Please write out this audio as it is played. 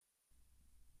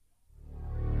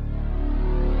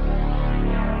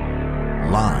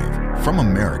From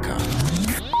America,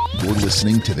 you're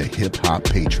listening to the Hip Hop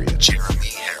Patriot, Jeremy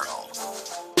Harrell.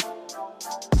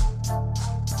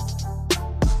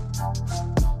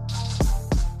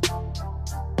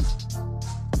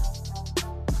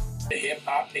 The Hip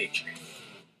Hop Patriot.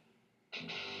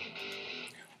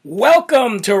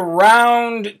 Welcome to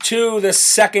round two, the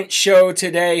second show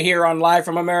today here on Live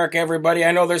from America, everybody.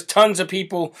 I know there's tons of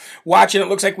people watching. It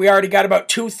looks like we already got about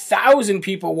 2,000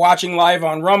 people watching live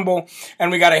on Rumble, and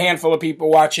we got a handful of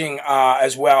people watching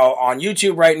as well on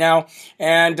YouTube right now.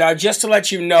 And just to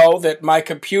let you know that my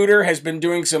computer has been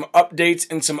doing some updates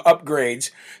and some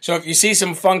upgrades. So if you see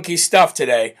some funky stuff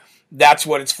today, that's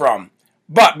what it's from.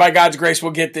 But by God's grace,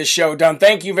 we'll get this show done.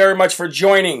 Thank you very much for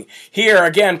joining. Here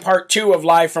again, part two of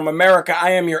Live from America. I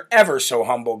am your ever so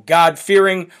humble,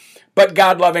 God-fearing, but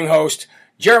God-loving host,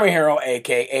 Jeremy Harrell,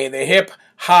 a.k.a. the Hip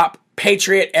Hop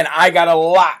Patriot. And I got a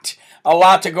lot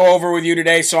to go over with you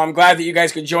today, so I'm glad that you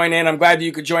guys could join in. I'm glad that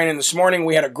you could join in this morning.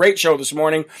 We had a great show this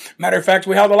morning. Matter of fact,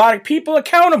 we held a lot of people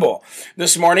accountable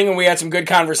this morning, and we had some good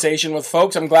conversation with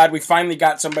folks. I'm glad we finally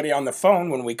got somebody on the phone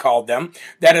when we called them.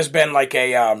 That has been like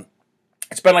a...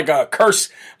 It's been like a curse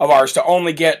of ours to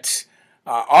only get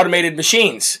automated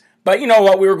machines. But you know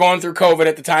what? We were going through COVID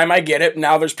at the time. I get it.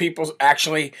 Now there's people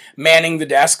actually manning the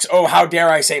desks. Oh, how dare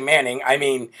I say manning? I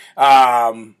mean,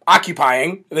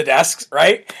 occupying the desks,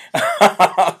 right?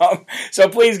 So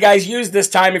please, guys, use this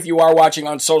time if you are watching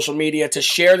on social media to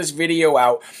share this video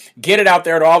out. Get it out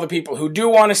there to all the people who do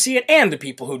want to see it and the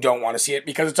people who don't want to see it,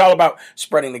 because it's all about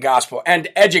spreading the gospel and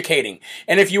educating.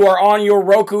 And if you are on your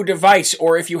Roku device,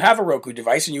 or if you have a Roku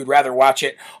device and you'd rather watch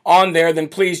it on there, then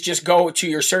please just go to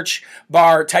your search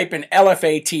bar, type in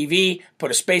LFA TV,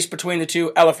 put a space between the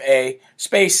two, LFA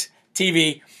space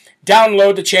TV,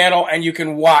 download the channel, and you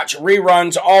can watch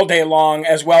reruns all day long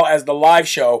as well as the live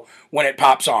show when it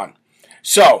pops on.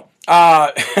 So,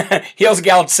 Heels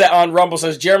Gal on Rumble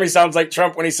says, Jeremy sounds like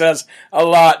Trump when he says a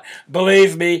lot.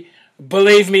 Believe me,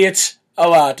 it's a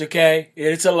lot, okay?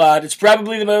 It's a lot. It's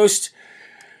probably the most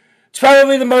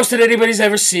that anybody's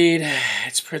ever seen.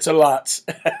 It's a lot.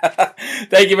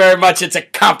 Thank you very much. It's a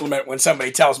compliment when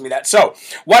somebody tells me that. So,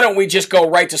 why don't we just go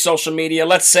right to social media?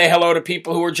 Let's say hello to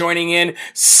people who are joining in.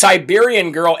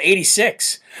 Siberian Girl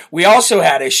 86. We also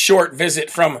had a short visit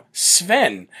from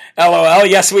Sven. LOL.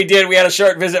 Yes, we did. We had a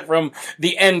short visit from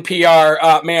the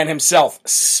NPR man himself,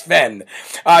 Sven.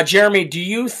 Jeremy, do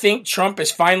you think Trump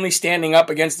is finally standing up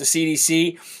against the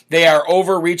CDC? They are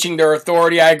overreaching their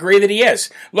authority. I agree that he is.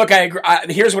 Look, I agree.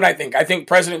 Here's what I think. I think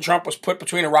President Trump was put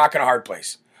between a rock and a hard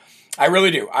place. I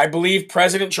really do. I believe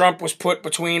President Trump was put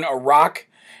between a rock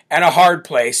and a hard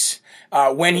place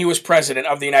when he was president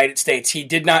of the United States. He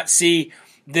did not see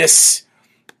this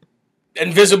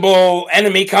invisible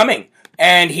enemy coming,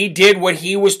 and he did what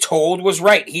he was told was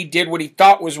right. He did what he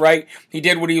thought was right. He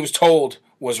did what he was told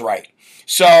was right.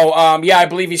 So, yeah, I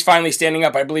believe he's finally standing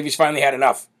up. I believe he's finally had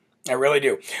enough. I really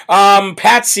do.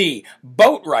 Patsy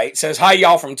Boatwright says, hi,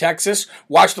 y'all from Texas.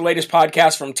 Watch the latest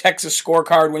podcast from Texas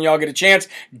Scorecard when y'all get a chance.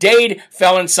 Dade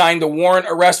felon signed the warrant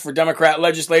arrest for Democrat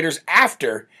legislators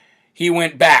after he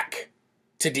went back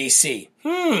to D.C.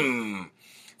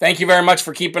 Thank you very much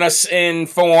for keeping us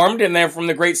informed, and they're from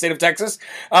the great state of Texas.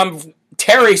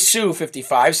 Terry Sue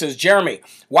 55 says, Jeremy,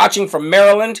 watching from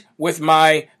Maryland with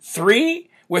three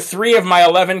of my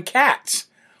 11 cats.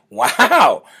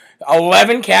 Wow.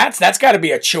 11 cats? That's got to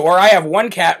be a chore. I have 1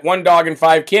 cat, 1 dog, and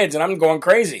 5 kids, and I'm going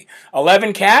crazy.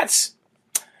 11 cats?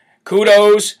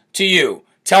 Kudos to you.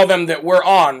 Tell them that we're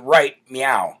on right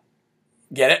meow.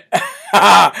 Get it?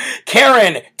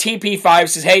 Karen TP5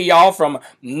 says, hey, y'all, from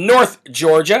North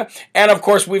Georgia. And, of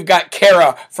course, we've got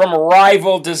Kara from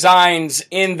Rival Designs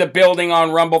in the building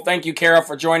on Rumble. Thank you, Kara,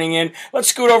 for joining in. Let's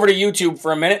scoot over to YouTube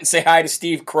for a minute and say hi to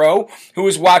Steve Crow, who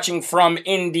is watching from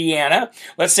Indiana.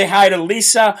 Let's say hi to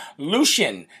Lisa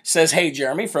Lucian. Says, hey,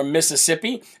 Jeremy, from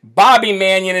Mississippi. Bobby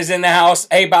Mannion is in the house.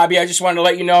 Hey, Bobby, I just wanted to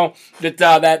let you know that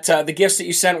the gifts that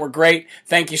you sent were great.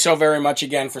 Thank you so very much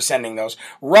again for sending those.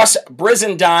 Russ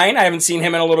Brizendine, I haven't seen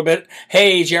him in a little bit.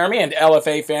 Hey, Jeremy and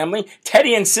LFA family.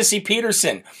 Teddy and Sissy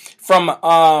Peterson from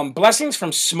blessings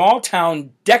from small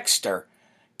town Dexter,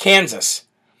 Kansas.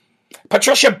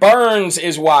 Patricia Burns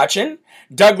is watching.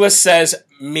 Douglas says,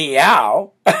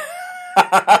 meow.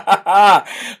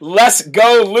 Let's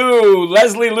go, Lou.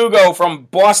 Leslie Lugo from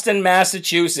Boston,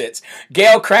 Massachusetts.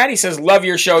 Gail Craddy says, love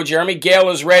your show, Jeremy. Gail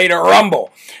is ready to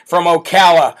rumble from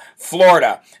Ocala,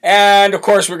 Florida. And, of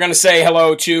course, we're going to say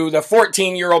hello to the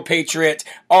 14-year-old patriot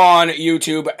on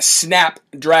YouTube,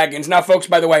 Snapdragons. Now, folks,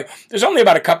 by the way, there's only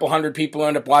about a couple hundred people who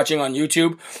end up watching on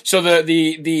YouTube. So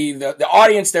the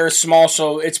audience there is small,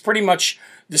 so it's pretty much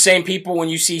the same people when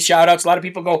you see shout-outs. A lot of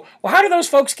people go, well, how do those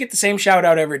folks get the same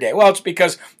shout-out every day? Well, it's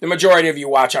because the majority of you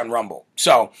watch on Rumble.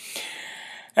 So,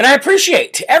 and I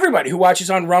appreciate everybody who watches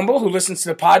on Rumble, who listens to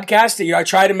the podcast. I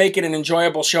try to make it an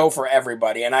enjoyable show for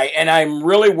everybody. And I'm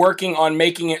really working on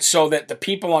making it so that the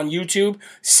people on YouTube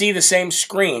see the same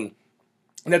screen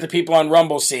that the people on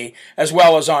Rumble see, as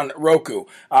well as on Roku.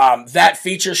 That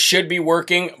feature should be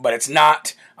working, but it's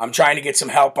not. I'm trying to get some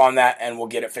help on that, and we'll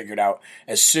get it figured out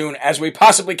as soon as we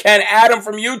possibly can. Adam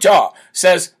from Utah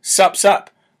says, sup, sup.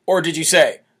 Or did you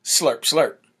say, slurp,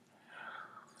 slurp?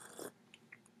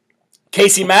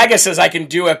 Casey Maga says I can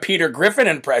do a Peter Griffin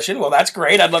impression. Well, that's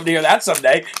great. I'd love to hear that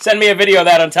someday. Send me a video of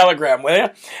that on Telegram, will you?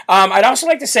 I'd also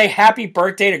like to say happy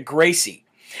birthday to Gracie.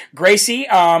 Gracie,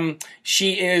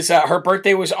 she is, her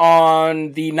birthday was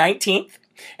on the 19th,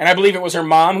 and I believe it was her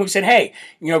mom who said, hey,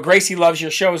 Gracie loves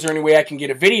your show. Is there any way I can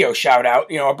get a video shout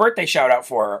out, a birthday shout out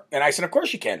for her? And I said, of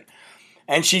course you can.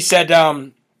 And she said,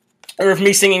 or of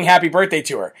me singing happy birthday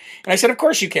to her. And I said, of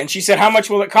course you can. She said, how much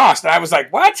will it cost? And I was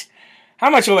like, what? How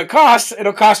much will it cost?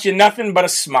 It'll cost you nothing but a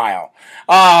smile.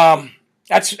 That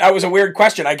was a weird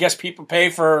question. I guess people pay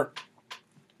for...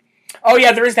 Oh,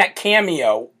 yeah, there is that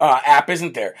Cameo app,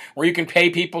 isn't there? Where you can pay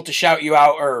people to shout you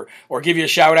out or give you a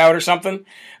shout out or something.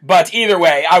 But either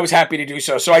way, I was happy to do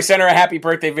so. So I sent her a happy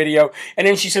birthday video. And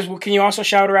then she says, well, can you also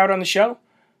shout her out on the show?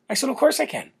 I said, of course I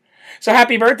can. So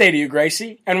happy birthday to you,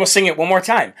 Gracie. And we'll sing it one more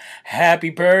time. Happy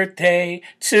birthday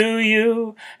to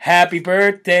you. Happy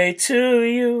birthday to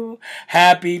you.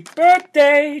 Happy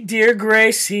birthday, dear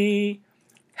Gracie.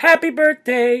 Happy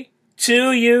birthday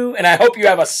to you. And I hope you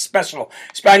have a special,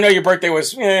 I know your birthday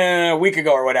was a week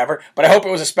ago or whatever, but I hope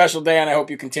it was a special day, and I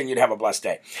hope you continue to have a blessed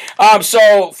day.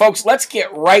 So, folks, let's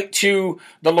get right to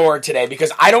the Lord today,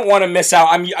 because I don't want to miss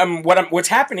out. What's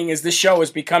happening is this show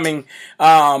is becoming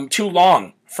too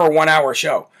long for a 1 hour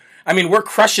show. I mean, we're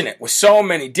crushing it with so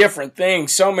many different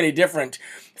things, so many different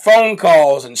phone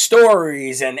calls and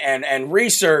stories and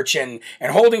research and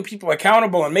holding people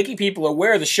accountable and making people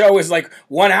aware. The show is like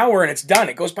 1 hour and it's done.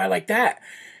 It goes by like that.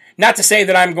 Not to say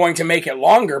that I'm going to make it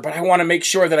longer, but I want to make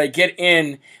sure that I get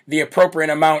in the appropriate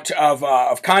amount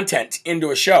of content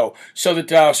into a show so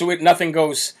that nothing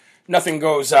goes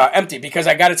empty. Because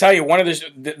I got to tell you, one of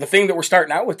the thing that we're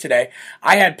starting out with today,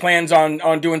 I had plans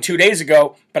on doing 2 days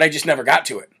ago, but I just never got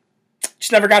to it.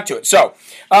 So,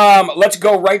 let's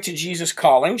go right to Jesus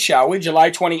Calling, shall we? July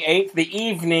 28th, the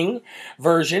evening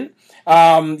version,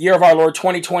 year of our Lord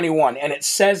 2021. And it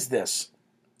says this.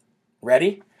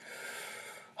 Ready?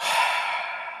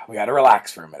 We got to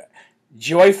relax for a minute.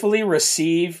 Joyfully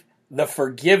receive the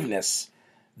forgiveness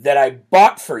that I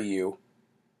bought for you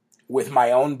with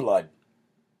my own blood.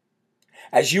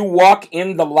 As you walk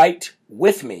in the light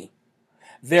with me,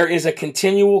 there is a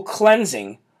continual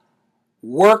cleansing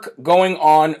work going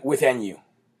on within you.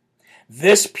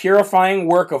 This purifying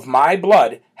work of my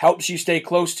blood helps you stay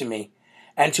close to me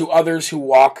and to others who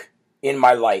walk in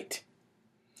my light.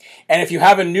 And if you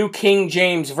have a New King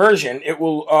James Version, it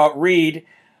will read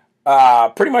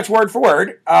pretty much word for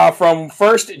word from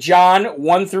 1 John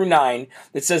 1 through 9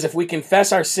 that says, if we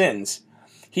confess our sins,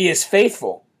 he is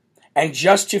faithful and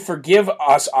just to forgive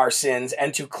us our sins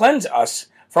and to cleanse us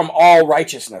from all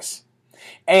righteousness.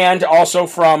 And also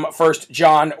from 1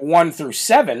 John 1 through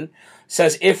 7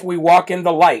 says, if we walk in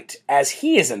the light as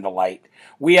he is in the light,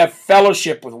 we have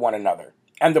fellowship with one another.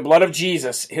 And the blood of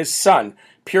Jesus, his son,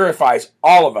 purifies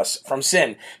all of us from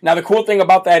sin. Now, the cool thing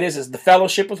about that is the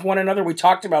fellowship with one another. We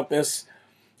talked about this,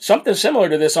 something similar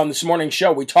to this on this morning's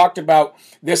show. We talked about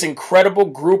this incredible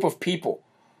group of people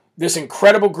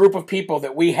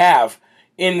that we have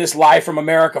in this Live from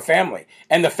America family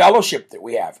and the fellowship that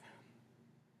we have.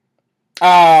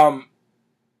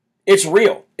 It's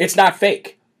real. It's not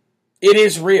fake. It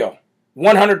is real.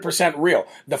 100% real.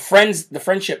 The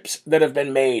friendships that have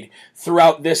been made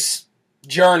throughout this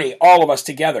journey, all of us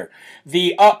together,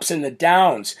 the ups and the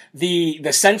downs, the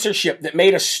censorship that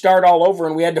made us start all over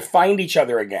and we had to find each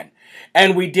other again.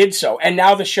 And we did so. And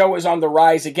now the show is on the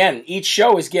rise again. Each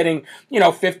show is getting,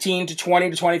 15 to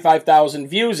 20 to 25,000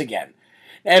 views again.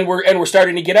 And we're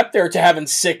starting to get up there to having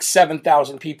 6,000,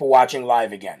 7,000 people watching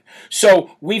live again.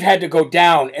 So we've had to go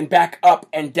down and back up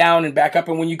and down and back up.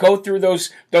 And when you go through those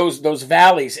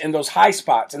valleys and those high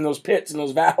spots and those pits and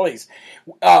those valleys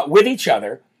with each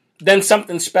other, then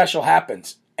something special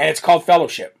happens. And it's called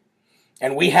fellowship.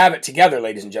 And we have it together,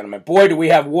 ladies and gentlemen. Boy, do we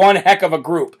have one heck of a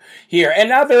group here. And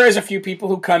now there is a few people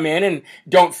who come in and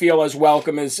don't feel as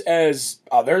welcome as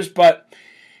others, but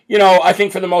I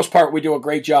think for the most part, we do a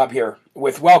great job here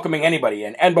with welcoming anybody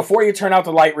in. And before you turn out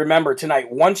the light, remember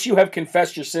tonight, once you have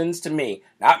confessed your sins to me,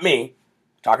 not me,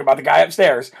 talking about the guy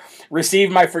upstairs,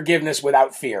 receive my forgiveness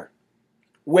without fear.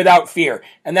 Without fear.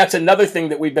 And that's another thing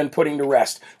that we've been putting to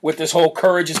rest with this whole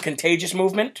courage is contagious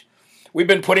movement. We've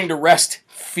been putting to rest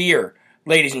fear,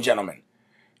 ladies and gentlemen.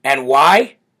 And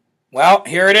why? Well,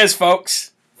 here it is,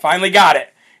 folks. Finally got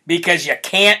it. Because you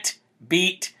can't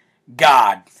beat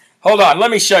God. Hold on, let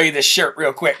me show you this shirt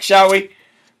real quick, shall we?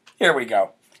 Here we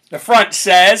go. The front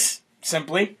says,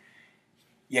 simply,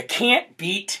 you can't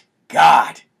beat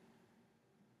God.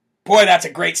 Boy, that's a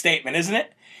great statement, isn't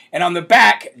it? And on the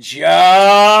back,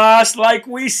 just like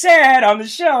we said on the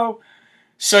show,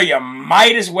 so you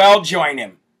might as well join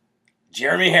him.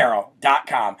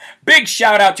 JeremyHarrell.com. Big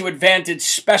shout out to Advantage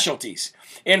Specialties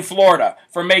in Florida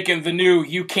for making the new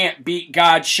You Can't Beat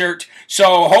God shirt.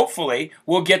 So hopefully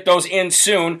we'll get those in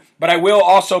soon. But I will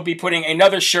also be putting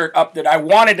another shirt up that I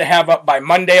wanted to have up by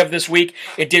Monday of this week.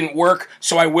 It didn't work,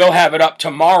 so I will have it up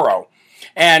tomorrow.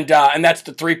 And that's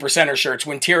the 3%er shirts.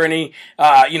 When Tyranny,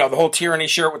 the whole Tyranny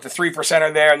shirt with the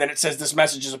 3%er there, and then it says this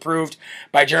message is approved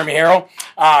by Jeremy Harrell.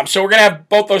 So we're going to have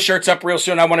both those shirts up real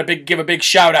soon. I want to give a big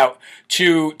shout out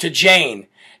to Jane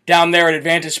down there at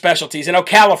Advantage Specialties in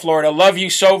Ocala, Florida. Love you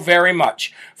so very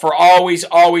much for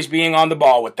always being on the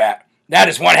ball with that. That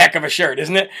is one heck of a shirt,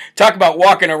 isn't it? Talk about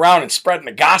walking around and spreading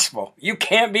the gospel. You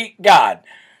can't beat God.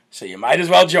 So you might as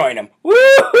well join him.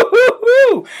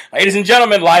 Woo-hoo-hoo-hoo! Ladies and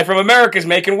gentlemen, live from America is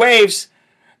making waves.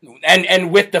 And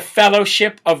with the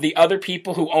fellowship of the other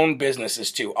people who own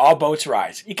businesses too. All boats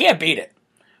rise. You can't beat it.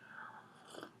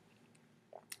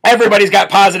 Everybody's got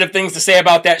positive things to say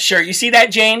about that shirt. You see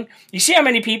that, Jane? You see how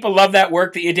many people love that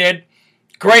work that you did?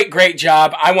 Great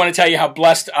job. I want to tell you how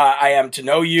blessed I am to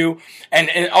know you.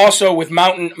 And also with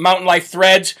Mountain Life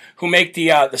Threads, who make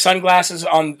the sunglasses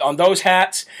on those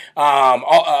hats.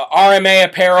 RMA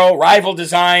Apparel, Rival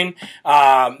Design.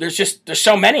 There's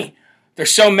so many.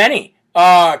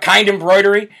 Kind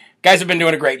Embroidery. Guys have been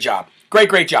doing a great job.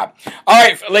 Great job. All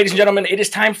right, ladies and gentlemen, it is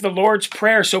time for the Lord's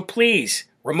Prayer. So please,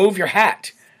 remove your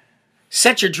hat.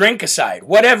 Set your drink aside.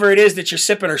 Whatever it is that you're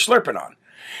sipping or slurping on.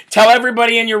 Tell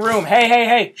everybody in your room,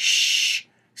 hey, shh,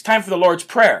 it's time for the Lord's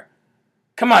Prayer.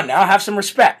 Come on now, have some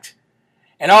respect.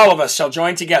 And all of us shall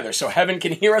join together so heaven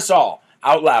can hear us all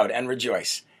out loud and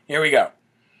rejoice. Here we go.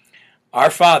 Our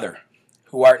Father,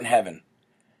 who art in heaven,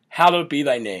 hallowed be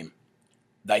thy name.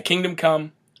 Thy kingdom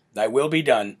come, thy will be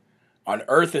done, on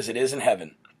earth as it is in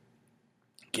heaven.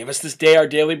 Give us this day our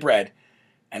daily bread,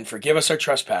 and forgive us our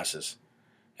trespasses,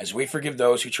 as we forgive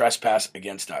those who trespass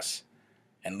against us.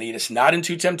 And lead us not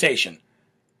into temptation,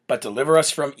 but deliver us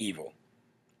from evil.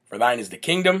 For thine is the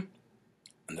kingdom,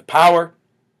 and the power,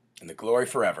 and the glory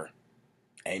forever.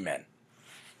 Amen.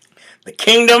 The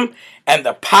kingdom, and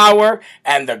the power,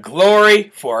 and the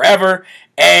glory forever.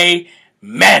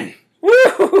 Amen.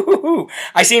 Woo-hoo-hoo-hoo.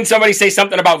 I seen somebody say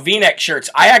something about V-neck shirts.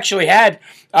 I actually had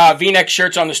V-neck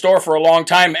shirts on the store for a long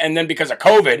time, and then because of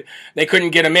COVID, they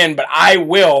couldn't get them in. But I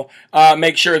will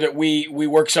make sure that we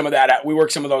work some of that out. We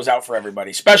work some of those out for everybody,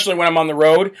 especially when I'm on the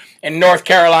road in North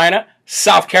Carolina,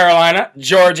 South Carolina,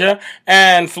 Georgia,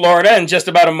 and Florida in just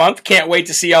about a month. Can't wait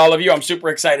to see all of you. I'm super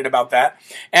excited about that.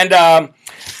 And I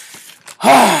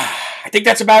think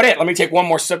that's about it. Let me take one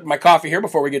more sip of my coffee here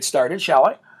before we get started, shall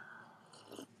I?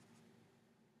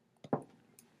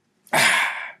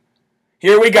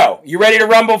 Here we go. You ready to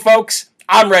rumble, folks?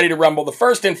 I'm ready to rumble. The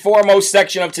first and foremost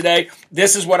section of today,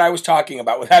 this is what I was talking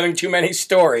about with having too many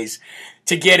stories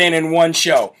to get in one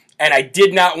show. And I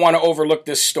did not want to overlook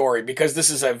this story because this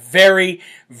is a very,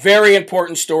 very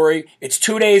important story. It's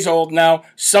 2 days old now.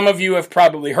 Some of you have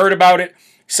probably heard about it.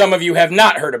 Some of you have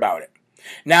not heard about it.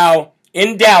 Now,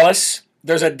 in Dallas,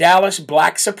 there's a Dallas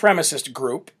black supremacist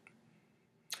group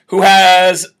who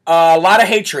has a lot of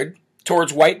hatred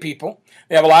towards white people.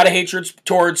 They have a lot of hatred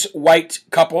towards white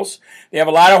couples. They have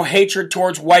a lot of hatred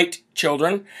towards white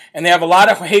children. And they have a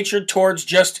lot of hatred towards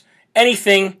just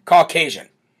anything Caucasian.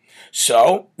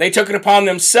 So they took it upon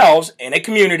themselves in a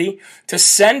community to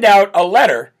send out a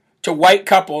letter to white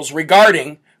couples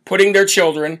regarding putting their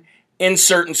children in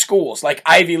certain schools, like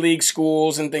Ivy League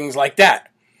schools and things like that.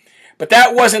 But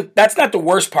that's not the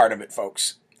worst part of it,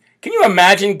 folks. Can you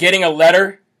imagine getting a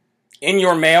letter in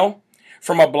your mail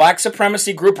from a black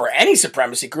supremacy group or any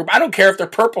supremacy group? I don't care if they're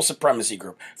purple supremacy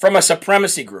group, from a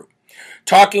supremacy group,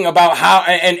 talking about how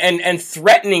and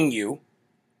threatening you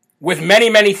with many,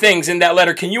 many things in that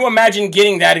letter. Can you imagine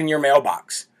getting that in your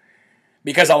mailbox?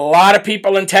 Because a lot of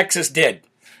people in Texas did.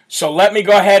 So let me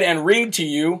go ahead and read to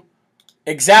you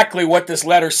exactly what this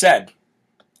letter said.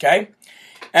 Okay?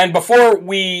 And before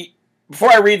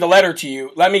I read the letter to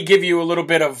you, let me give you a little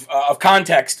bit of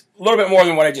context, a little bit more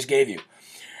than what I just gave you.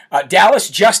 Dallas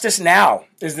Justice Now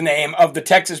is the name of the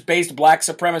Texas-based black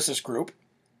supremacist group,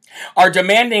 are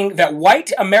demanding that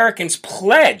white Americans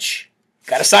pledge,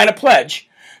 got to sign a pledge,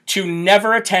 to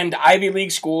never attend Ivy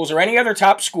League schools or any other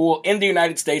top school in the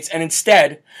United States, and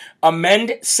instead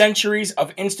amend centuries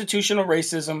of institutional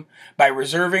racism by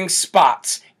reserving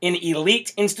spots in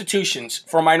elite institutions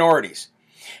for minorities.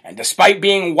 And despite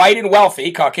being white and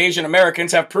wealthy, Caucasian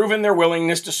Americans have proven their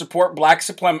willingness to support black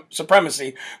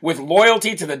supremacy with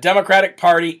loyalty to the Democratic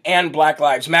Party and Black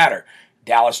Lives Matter.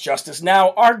 Dallas Justice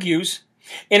Now argues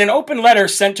in an open letter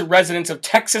sent to residents of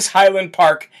Texas Highland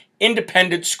Park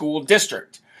Independent School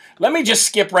District. Let me just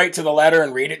skip right to the letter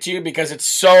and read it to you because it's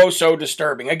so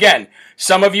disturbing. Again,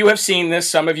 some of you have seen this,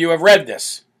 some of you have read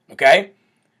this, okay?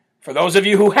 For those of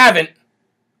you who haven't,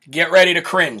 get ready to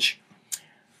cringe.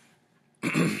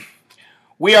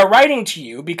 We are writing to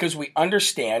you because we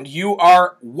understand you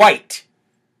are white,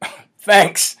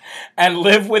 thanks, and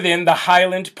live within the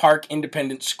Highland Park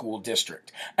Independent School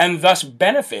District, and thus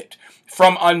benefit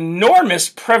from enormous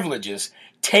privileges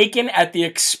taken at the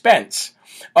expense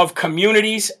of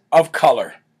communities of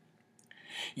color.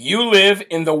 You live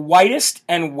in the whitest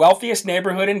and wealthiest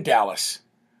neighborhood in Dallas.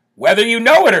 Whether you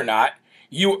know it or not,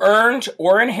 you earned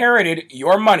or inherited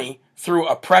your money through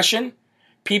oppressing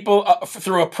people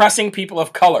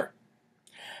of color.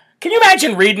 Can you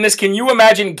imagine reading this? Can you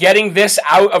imagine getting this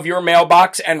out of your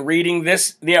mailbox and reading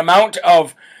this? The amount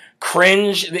of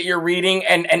cringe that you're reading,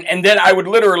 and then I would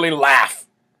literally laugh.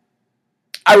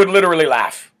 I would literally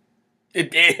laugh.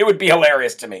 It would be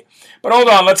hilarious to me. But hold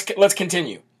on, let's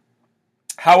continue.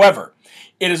 However,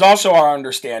 it is also our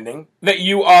understanding that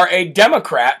you are a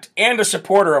Democrat and a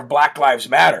supporter of Black Lives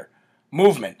Matter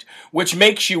movement, which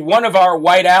makes you one of our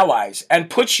white allies and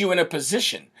puts you in a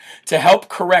position to help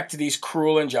correct these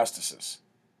cruel injustices.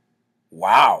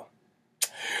 Wow.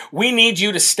 We need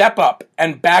you to step up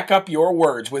and back up your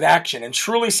words with action and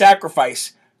truly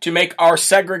sacrifice to make our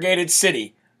segregated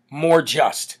city more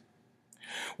just.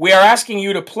 We are asking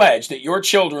you to pledge that your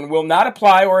children will not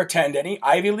apply or attend any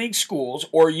Ivy League schools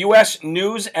or U.S.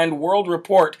 News and World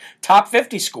Report Top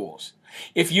 50 schools.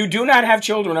 If you do not have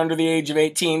children under the age of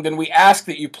 18, then we ask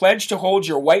that you pledge to hold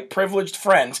your white privileged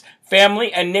friends,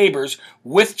 family, and neighbors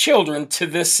with children to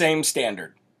this same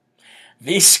standard.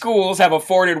 These schools have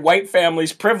afforded white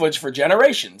families privilege for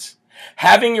generations.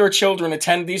 Having your children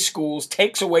attend these schools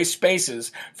takes away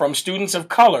spaces from students of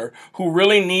color who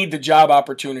really need the job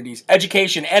opportunities,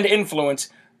 education, and influence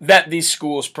that these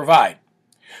schools provide.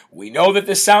 We know that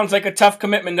this sounds like a tough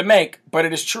commitment to make, but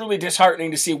it is truly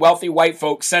disheartening to see wealthy white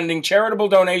folks sending charitable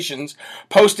donations,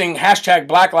 posting hashtag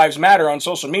Black Lives Matter on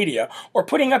social media, or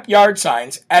putting up yard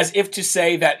signs as if to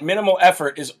say that minimal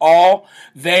effort is all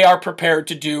they are prepared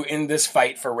to do in this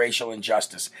fight for racial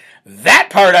injustice. That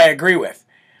part I agree with.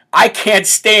 I can't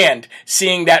stand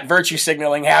seeing that virtue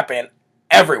signaling happen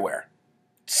everywhere.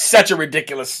 Such a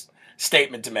ridiculous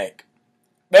statement to make.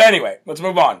 But anyway, let's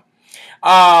move on.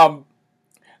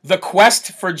 The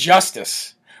quest for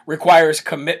justice requires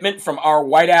commitment from our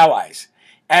white allies,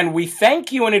 and we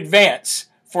thank you in advance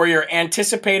for your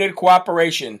anticipated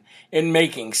cooperation in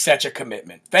making such a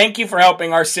commitment. Thank you for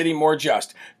helping our city more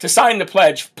just. To sign the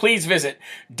pledge, please visit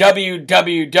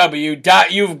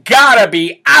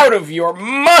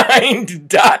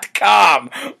www.you'vegottabeoutofyourmind.com.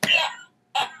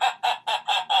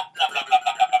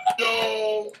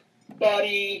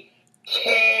 Nobody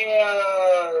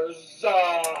cares.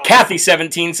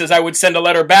 Kathy17 says, I would send a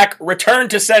letter back, return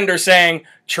to sender saying,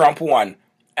 Trump won.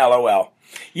 LOL.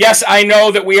 Yes, I know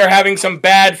that we are having some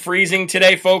bad freezing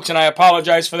today, folks, and I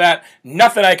apologize for that.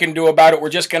 Nothing I can do about it. We're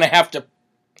just going to have to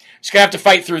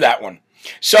fight through that one.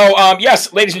 So,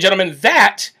 yes, ladies and gentlemen,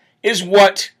 that is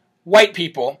what white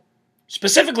people,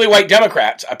 specifically white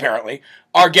Democrats, apparently,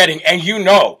 are getting. And you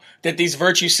know that these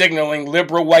virtue signaling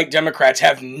liberal white Democrats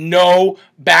have no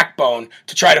backbone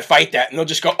to try to fight that. And they'll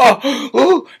just go,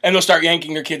 oh, and they'll start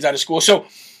yanking their kids out of school. So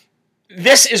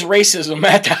this is racism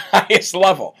at the highest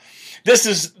level. This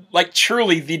is like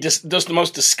truly the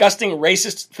most disgusting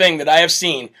racist thing that I have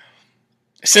seen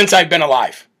since I've been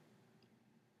alive.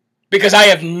 Because I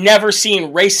have never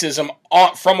seen racism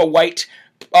from a white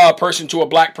person to a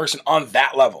black person on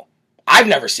that level. I've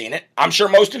never seen it. I'm sure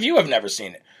most of you have never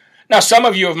seen it. Now, some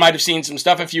of you might have seen some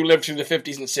stuff if you lived through the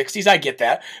 50s and 60s. I get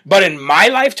that. But in my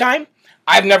lifetime,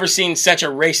 I've never seen such a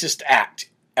racist act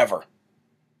ever.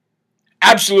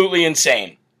 Absolutely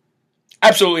insane.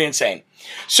 Absolutely insane.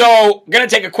 So, I'm going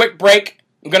to take a quick break.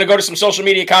 I'm going to go to some social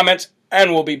media comments,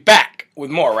 and we'll be back with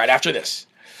more right after this.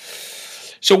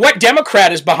 So, what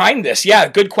Democrat is behind this? Yeah,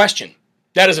 good question.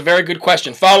 That is a very good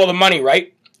question. Follow the money,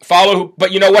 right?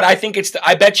 But you know what? I think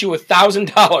I bet you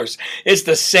 $1,000 it's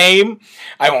the same.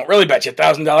 I won't really bet you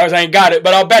 $1,000. I ain't got it,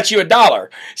 but I'll bet you $1.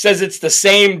 Says it's the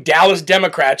same Dallas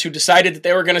Democrats who decided that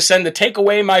they were going to send the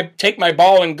take my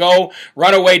ball and go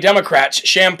runaway Democrats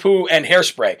shampoo and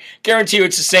hairspray. Guarantee you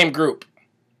it's the same group.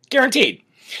 Guaranteed.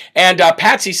 And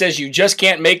Patsy says you just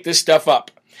can't make this stuff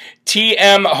up.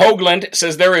 T.M. Hoagland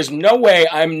says there is no way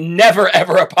I'm never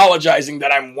ever apologizing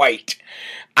that I'm white.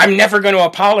 I'm never going to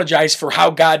apologize for how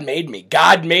God made me.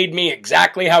 God made me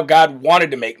exactly how God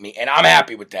wanted to make me, and I'm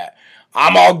happy with that.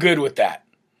 I'm all good with that.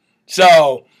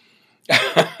 So,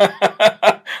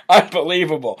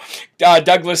 unbelievable.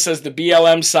 Douglas says the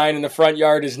BLM sign in the front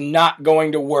yard is not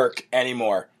going to work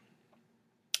anymore.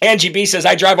 Angie B says,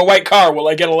 I drive a white car. Will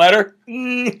I get a letter?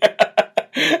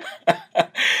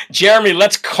 Jeremy,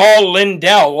 let's call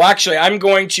Lindell. Well, actually, I'm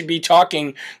going to be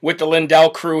talking with the Lindell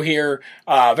crew here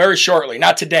very shortly.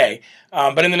 Not today,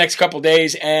 but in the next couple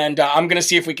days. And I'm going to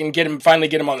see if we can finally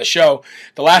get him on the show.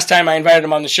 The last time I invited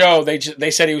him on the show,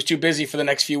 they said he was too busy for the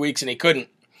next few weeks and he couldn't.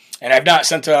 And I've not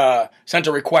sent a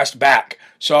request back.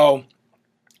 So,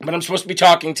 but I'm supposed to be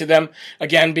talking to them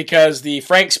again because the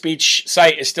Frank Speech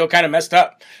site is still kind of messed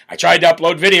up. I tried to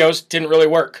upload videos. Didn't really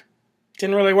work.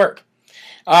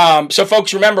 So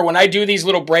folks, remember, when I do these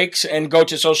little breaks and go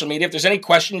to social media, if there's any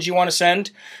questions you want to send,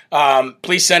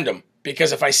 please send them.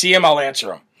 Because if I see them, I'll answer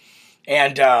them.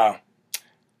 And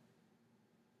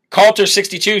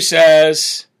Coulter62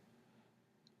 says,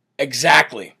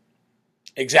 exactly.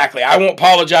 I won't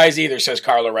apologize either, says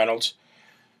Carla Reynolds.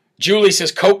 Julie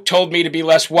says, Coke told me to be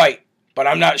less white, but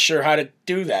I'm not sure how to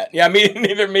do that. Yeah,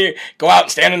 neither me. Go out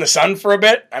and stand in the sun for a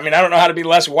bit? I don't know how to be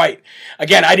less white.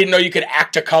 Again, I didn't know you could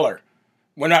act a color.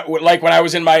 When I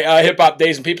was in my hip-hop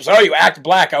days and people said, oh, you act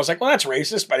black. I was like, well, that's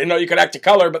racist, but I didn't know you could act a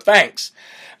color, but thanks.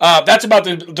 That's about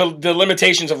the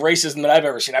limitations of racism that I've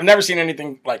ever seen. I've never seen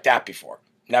anything like that before.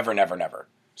 Never.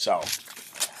 So...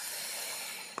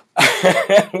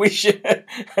 we should.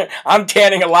 I'm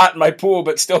tanning a lot in my pool,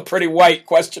 but still pretty white.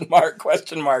 Question mark.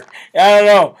 I don't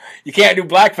know. You can't do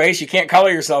blackface. You can't color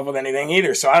yourself with anything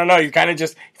either. So I don't know. You kind of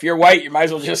just, if you're white, you might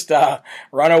as well just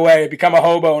run away, become a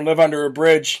hobo, and live under a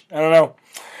bridge. I don't know.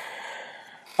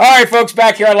 All right, folks,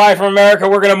 back here on Live from America,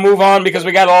 we're going to move on because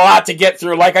we got a lot to get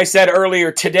through. Like I said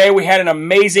earlier, today we had an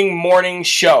amazing morning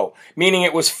show, meaning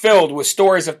it was filled with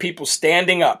stories of people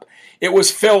standing up. It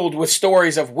was filled with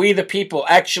stories of we the people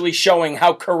actually showing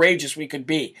how courageous we could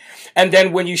be. And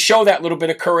then when you show that little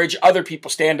bit of courage, other people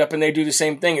stand up and they do the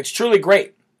same thing. It's truly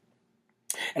great.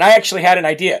 And I actually had an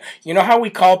idea. You know how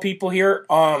we call people here,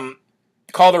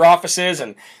 call their offices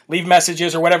and leave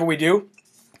messages or whatever we do?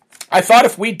 I thought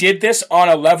if we did this on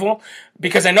a level,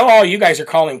 because I know all you guys are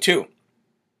calling too.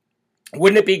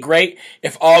 Wouldn't it be great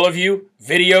if all of you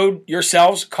videoed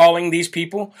yourselves calling these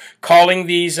people, calling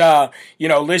these,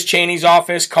 Liz Cheney's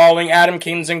office, calling Adam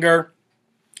Kinzinger,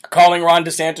 calling Ron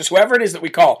DeSantis, whoever it is that we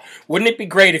call? Wouldn't it be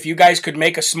great if you guys could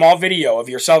make a small video of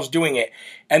yourselves doing it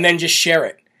and then just share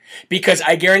it? Because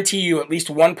I guarantee you at least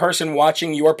one person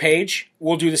watching your page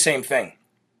will do the same thing.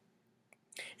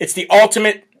 It's the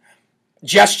ultimate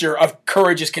gesture of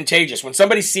courage is contagious. When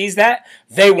somebody sees that,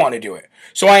 they want to do it.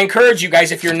 So I encourage you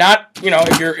guys, if you're not,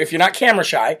 if you're not camera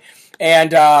shy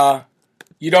and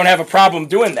you don't have a problem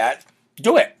doing that,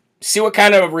 do it. See what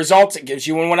kind of results it gives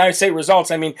you. And when I say results,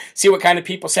 I mean see what kind of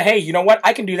people say, hey, you know what?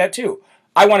 I can do that too.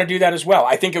 I want to do that as well.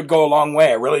 I think it would go a long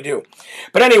way. I really do.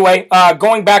 But anyway,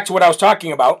 going back to what I was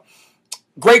talking about,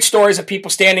 great stories of people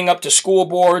standing up to school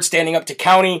boards, standing up to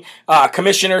county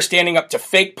commissioners, standing up to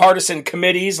fake partisan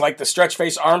committees like the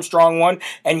Stretch-Face Armstrong one,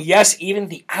 and yes, even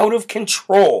the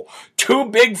out-of-control, too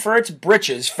big for its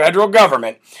britches federal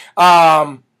government,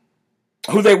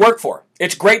 who they work for.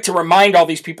 It's great to remind all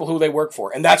these people who they work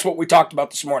for, and that's what we talked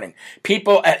about this morning.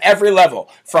 People at every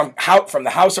level, from the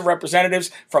House of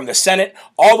Representatives, from the Senate,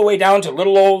 all the way down to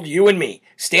little old you and me,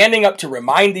 standing up to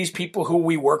remind these people who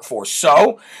we work for.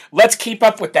 So, let's keep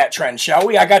up with that trend, shall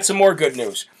we? I got some more good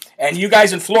news. And you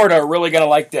guys in Florida are really going to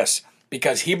like this,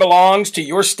 because he belongs to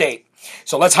your state.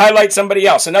 So let's highlight somebody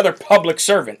else, another public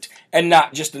servant, and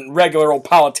not just a regular old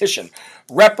politician.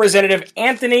 Representative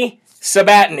Anthony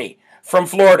Sabatini from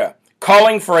Florida,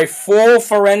 calling for a full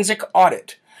forensic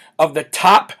audit of the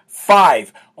top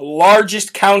 5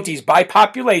 largest counties by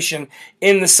population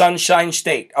in the Sunshine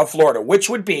State of Florida, which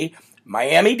would be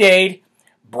Miami-Dade,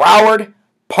 Broward,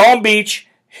 Palm Beach,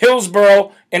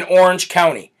 Hillsborough, and Orange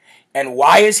County. And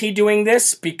why is he doing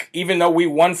this? Even though we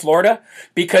won Florida?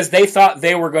 Because they thought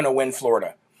they were going to win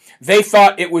Florida. They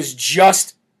thought it was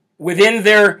just within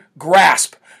their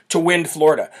grasp to win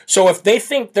Florida. So if they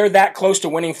think they're that close to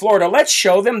winning Florida, let's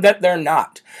show them that they're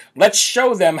not. Let's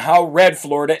show them how red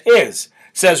Florida is,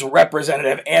 says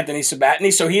Representative Anthony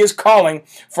Sabatini. So he is calling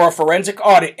for a forensic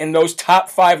audit in those top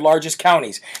 5 largest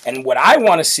counties. And what I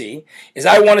want to see is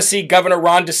Governor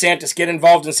Ron DeSantis get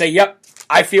involved and say, yep,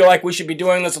 I feel like we should be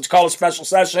doing this. Let's call a special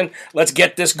session. Let's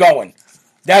get this going.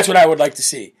 That's what I would like to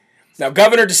see. Now,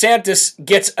 Governor DeSantis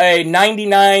gets a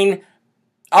 99,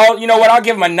 I'll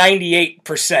give him a 98%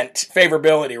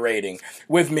 favorability rating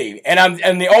with me.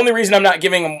 And the only reason I'm not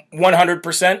giving him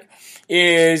 100%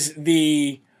 is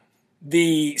the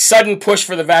sudden push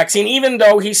for the vaccine, even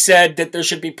though he said that there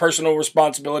should be personal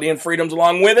responsibility and freedoms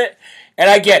along with it. And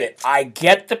I get it. I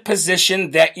get the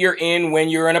position that you're in when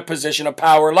you're in a position of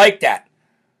power like that.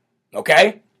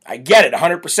 Okay? I get it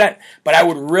 100%. But I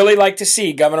would really like to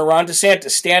see Governor Ron DeSantis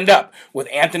stand up with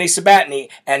Anthony Sabatini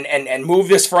and move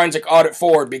this forensic audit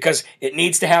forward, because it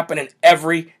needs to happen in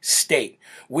every state.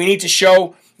 We need to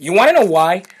show, you want to know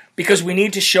why? Because we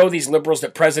need to show these liberals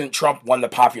that President Trump won the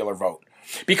popular vote.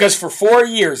 Because for 4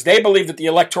 years, they believe that the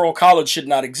Electoral College should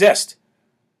not exist.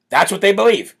 That's what they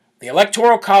believe. The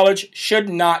Electoral College should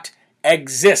not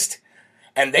exist.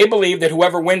 And they believe that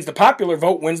whoever wins the popular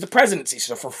vote wins the presidency.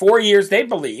 So for 4 years, they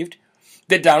believed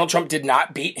that Donald Trump did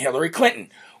not beat Hillary Clinton.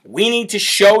 We need to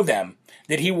show them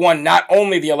that he won not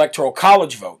only the Electoral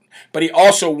College vote, but he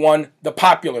also won the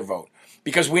popular vote.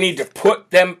 Because we need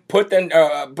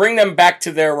to bring them back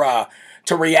to their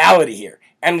to reality here,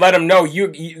 and let them know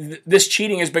this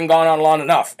cheating has been going on long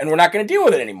enough, and we're not going to deal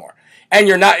with it anymore. And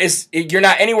you're not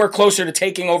anywhere closer to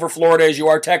taking over Florida as you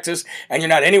are Texas, and you're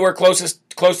not anywhere close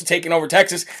to taking over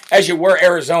Texas as you were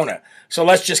Arizona. So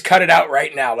let's just cut it out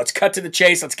right now. Let's cut to the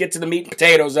chase. Let's get to the meat and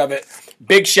potatoes of it.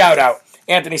 Big shout out,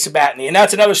 Anthony Sabatini. And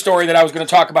that's another story that I was going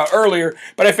to talk about earlier,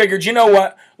 but I figured, you know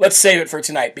what? Let's save it for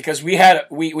tonight, because we had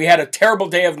a terrible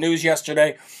day of news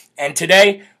yesterday, and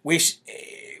today we've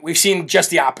seen just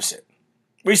the opposite.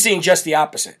 We've seen just the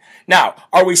opposite. Now,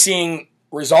 are we seeing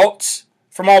results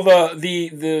from all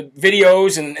the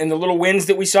videos and the little wins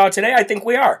that we saw today? I think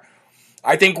we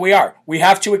are. We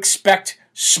have to expect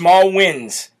small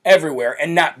wins everywhere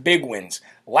and not big wins.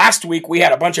 Last week, we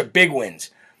had a bunch of big wins.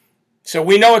 So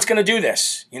we know it's going to do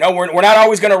this. We're not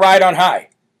always going to ride on high.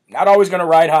 Not always going to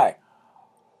ride high.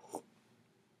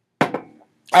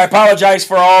 I apologize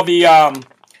for all the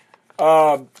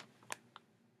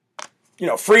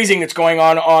freezing that's going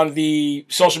on the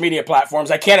social media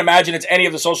platforms. I can't imagine it's any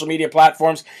of the social media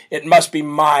platforms. It must be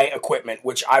my equipment,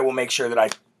 which I will make sure that I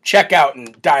check out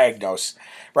and diagnose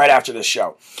right after this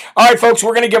show. All right, folks,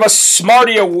 we're going to give a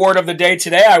Smarty Award of the day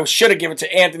today. I should have given it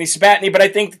to Anthony Sabatini, but I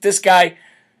think that this guy,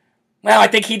 I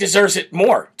think he deserves it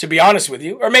more, to be honest with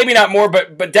you. Or maybe not more,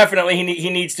 but definitely he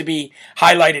needs to be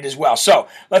highlighted as well. So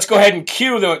let's go ahead and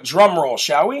cue the drum roll,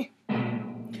 shall we?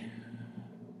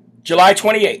 July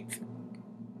 28th.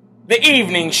 The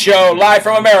evening show, live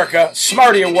from America,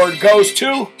 Smarty Award goes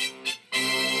to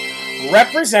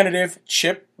Representative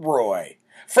Chip Roy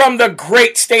from the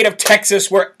great state of Texas,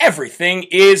 where everything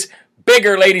is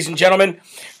bigger, ladies and gentlemen.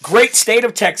 Great state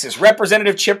of Texas,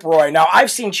 Representative Chip Roy. Now,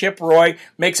 I've seen Chip Roy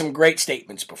make some great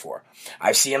statements before.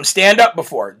 I've seen him stand up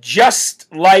before,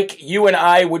 just like you and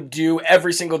I would do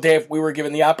every single day if we were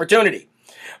given the opportunity.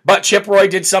 But Chip Roy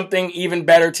did something even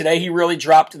better today. He really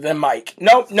dropped the mic.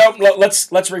 Nope. Let's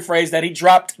rephrase that. He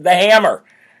dropped the hammer,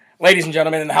 ladies and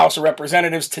gentlemen, in the House of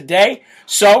Representatives today.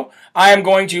 So I am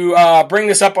going to bring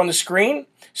this up on the screen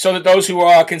so that those who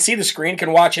can see the screen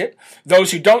can watch it.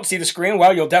 Those who don't see the screen,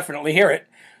 well, you'll definitely hear it.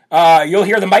 You'll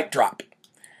hear the mic drop.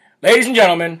 Ladies and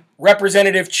gentlemen,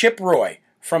 Representative Chip Roy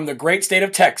from the great state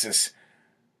of Texas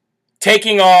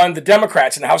taking on the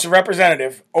Democrats in the House of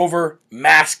Representatives over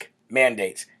mask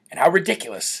mandates and how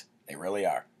ridiculous they really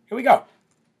are. Here we go.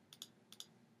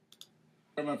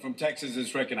 From Texas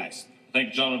is recognized.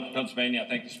 Thank the gentleman from Pennsylvania.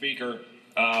 Thank the Speaker.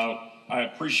 I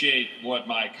appreciate what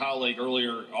my colleague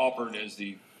earlier offered as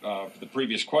the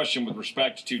previous question with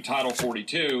respect to Title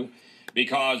 42,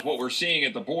 because what we're seeing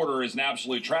at the border is an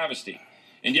absolute travesty.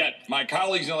 And yet my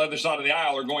colleagues on the other side of the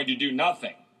aisle are going to do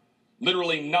nothing,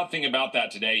 literally nothing about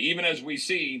that today, even as we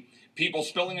see people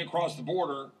spilling across the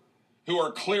border who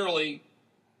are clearly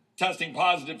testing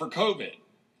positive for COVID.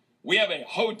 We have a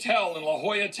hotel in La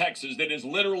Jolla, Texas that is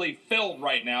literally filled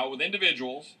right now with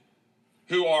individuals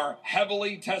who are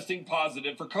heavily testing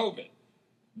positive for COVID.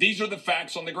 These are the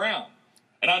facts on the ground.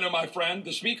 And I know my friend,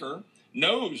 the Speaker,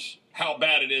 knows how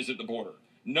bad it is at the border,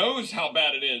 knows how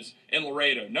bad it is in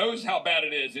Laredo, knows how bad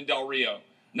it is in Del Rio,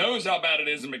 knows how bad it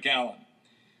is in McAllen.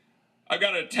 I've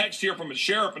got a text here from a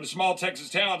sheriff in a small Texas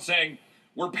town saying,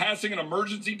 We're passing an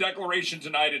emergency declaration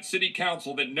tonight at City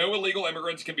Council that no illegal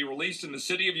immigrants can be released in the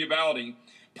city of Uvalde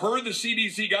per the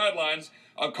CDC guidelines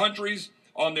of countries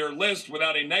on their list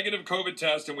without a negative COVID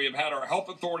test, and we have had our health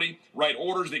authority write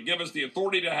orders that give us the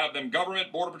authority to have them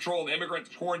government, Border Patrol, and immigrants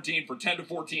quarantined for 10 to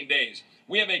 14 days.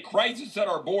 We have a crisis at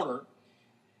our border,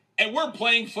 and we're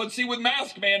playing footsie with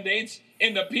mask mandates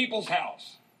in the people's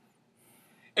house.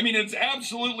 I mean, it's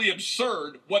absolutely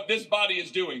absurd what this body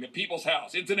is doing, the people's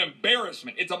house. It's an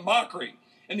embarrassment. It's a mockery.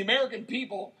 And the American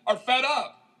people are fed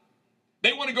up.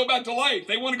 They want to go back to life.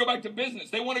 They want to go back to business.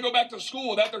 They want to go back to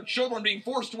school without their children being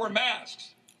forced to wear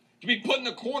masks, to be put in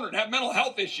the corner, to have mental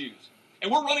health issues.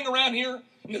 And we're running around here,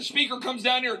 and the speaker comes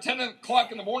down here at 10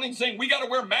 o'clock in the morning saying we got to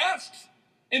wear masks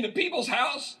in the people's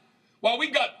house while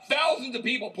we've got thousands of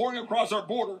people pouring across our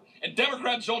border, and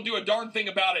Democrats don't do a darn thing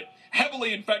about it,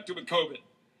 heavily infected with COVID.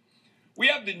 We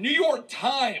have the New York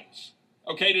Times,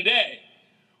 today.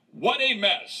 What a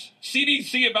mess.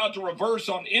 CDC about to reverse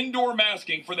on indoor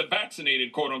masking for the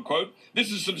vaccinated, quote unquote.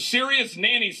 This is some serious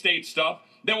nanny state stuff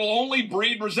that will only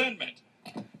breed resentment.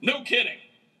 No kidding.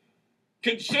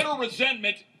 Consider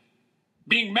resentment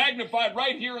being magnified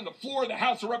right here on the floor of the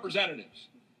House of Representatives.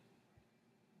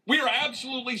 We are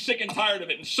absolutely sick and tired of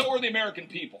it, and so are the American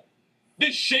people.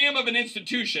 This sham of an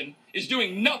institution is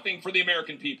doing nothing for the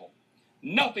American people.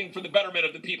 Nothing for the betterment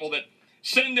of the people that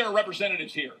send their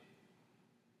representatives here.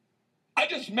 I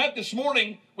just met this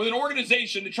morning with an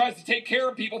organization that tries to take care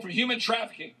of people from human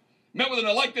trafficking. Met with an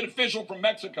elected official from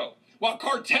Mexico, while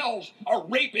cartels are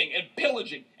raping and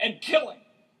pillaging and killing.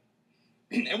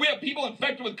 And we have people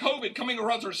infected with COVID coming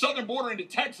across our southern border into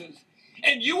Texas.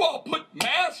 And you all put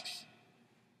masks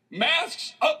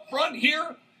up front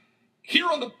here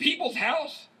on the people's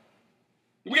house.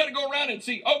 We got to go around and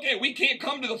see, okay, we can't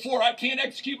come to the floor. I can't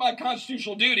execute my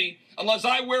constitutional duty unless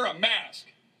I wear a mask.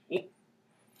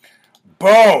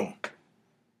 Boom.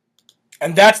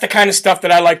 And that's the kind of stuff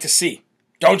that I like to see.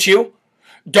 Don't you?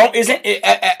 Isn't it,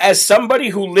 as somebody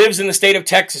who lives in the state of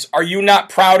Texas, are you not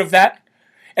proud of that?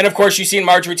 And of course, you seen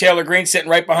Marjorie Taylor Greene sitting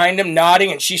right behind him,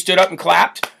 nodding, and she stood up and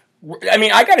clapped. I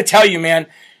mean, I got to tell you, man,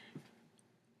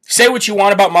 say what you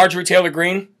want about Marjorie Taylor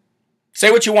Greene.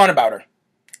 Say what you want about her.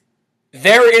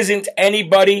 There isn't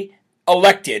anybody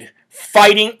elected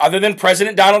fighting, other than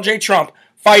President Donald J. Trump,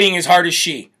 fighting as hard as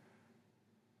she.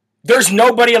 There's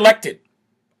nobody elected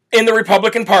in the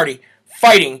Republican Party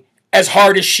fighting as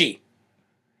hard as she.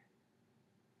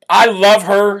 I love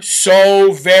her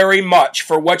so very much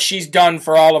for what she's done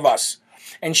for all of us.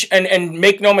 And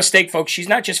make no mistake, folks, she's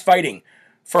not just fighting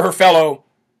for her fellow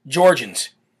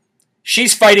Georgians.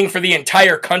 She's fighting for the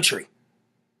entire country.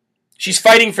 She's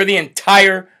fighting for the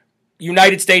entire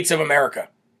United States of America.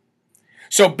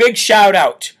 So big shout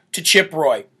out to Chip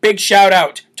Roy. Big shout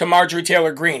out to Marjorie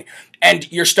Taylor Greene.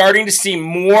 And you're starting to see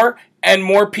more and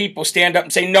more people stand up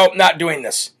and say, nope, not doing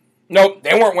this. Nope,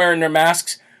 they weren't wearing their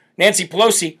masks. Nancy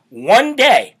Pelosi, one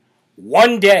day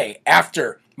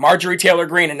after Marjorie Taylor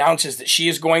Greene announces that she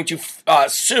is going to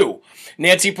sue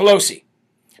Nancy Pelosi,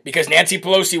 because Nancy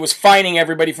Pelosi was fining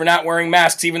everybody for not wearing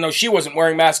masks, even though she wasn't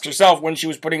wearing masks herself when she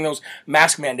was putting those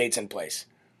mask mandates in place.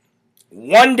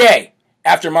 One day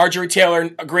after Marjorie Taylor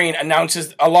Greene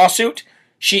announces a lawsuit,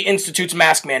 she institutes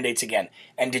mask mandates again.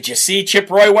 And did you see Chip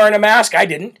Roy wearing a mask? I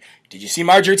didn't. Did you see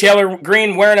Marjorie Taylor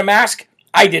Greene wearing a mask?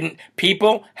 I didn't.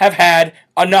 People have had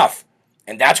enough.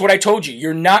 And that's what I told you.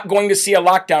 You're not going to see a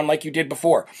lockdown like you did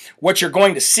before. What you're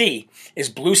going to see is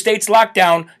blue states locked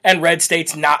down and red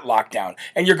states not locked down.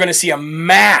 And you're going to see a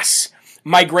mass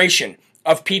migration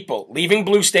of people leaving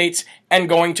blue states and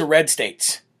going to red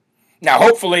states. Now,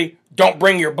 hopefully, don't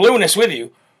bring your blueness with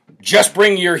you. Just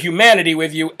bring your humanity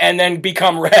with you and then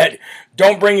become red.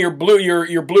 Don't bring your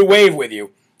blue wave with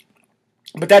you.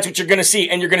 But that's what you're going to see.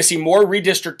 And you're going to see more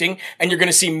redistricting, and you're going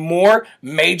to see more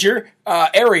major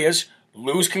areas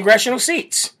lose congressional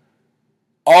seats.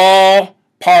 All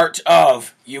part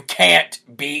of you can't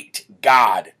beat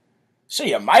God. So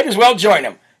you might as well join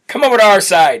him. Come over to our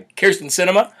side, Kirsten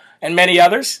Sinema and many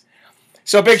others.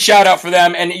 So a big shout out for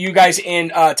them, and you guys in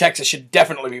Texas should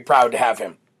definitely be proud to have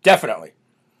him. Definitely.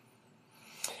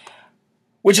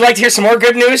 Would you like to hear some more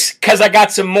good news? Because I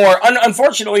got some more.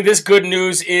 Unfortunately, this good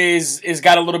news is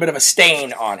got a little bit of a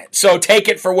stain on it. So take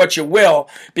it for what you will,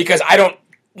 because I don't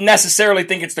necessarily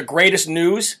think it's the greatest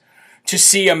news to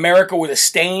see America with a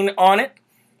stain on it.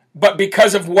 But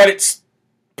because of what it's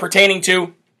pertaining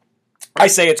to, I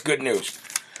say it's good news.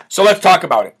 So let's talk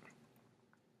about it.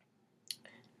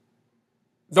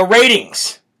 The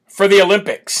ratings for the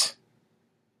Olympics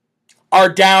are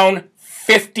down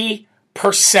 50%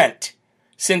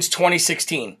 since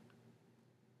 2016.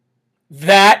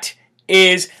 That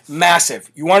is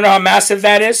massive. You want to know how massive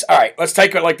that is? All right, let's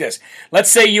take it like this.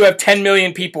 Let's say you have 10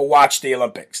 million people watch the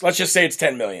Olympics. Let's just say it's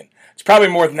 10 million. It's probably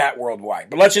more than that worldwide,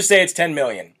 but let's just say it's 10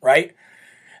 million, right?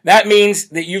 That means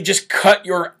that you just cut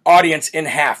your audience in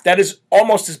half. That is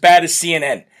almost as bad as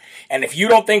CNN. And if you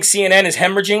don't think CNN is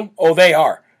hemorrhaging, oh, they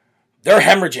are. They're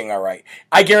hemorrhaging, all right.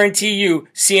 I guarantee you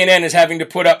CNN is having to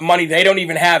put up money they don't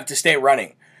even have to stay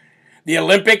running. The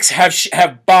Olympics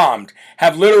have bombed,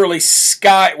 have literally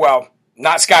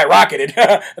not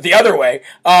skyrocketed, the other way,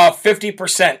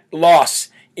 50% loss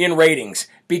in ratings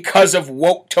because of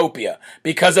woketopia,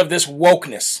 because of this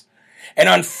wokeness. And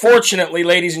unfortunately,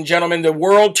 ladies and gentlemen, the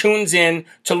world tunes in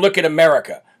to look at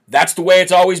America. That's the way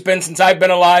it's always been since I've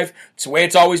been alive. It's the way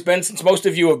it's always been since most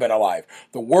of you have been alive.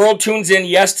 The world tunes in,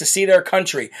 yes, to see their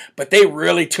country, but they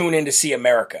really tune in to see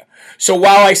America. So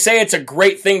while I say it's a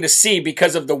great thing to see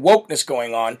because of the wokeness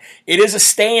going on, it is a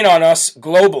stain on us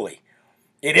globally.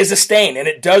 It is a stain, and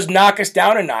it does knock us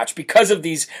down a notch because of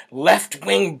these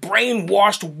left-wing,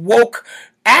 brainwashed, woke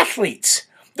athletes.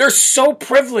 They're so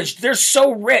privileged, they're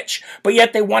so rich, but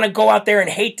yet they want to go out there and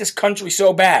hate this country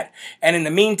so bad. And in the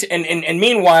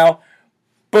meanwhile,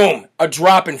 boom, a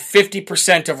drop in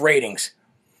 50% of ratings.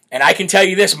 And I can tell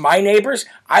you this, my neighbors,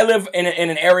 I live in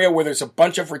an area where there's a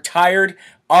bunch of retired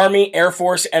Army, Air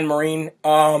Force, and Marine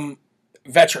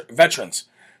veterans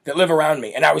that live around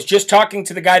me. And I was just talking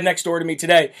to the guy next door to me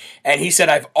today, and he said,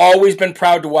 I've always been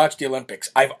proud to watch the Olympics.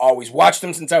 I've always watched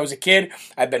them since I was a kid.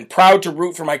 I've been proud to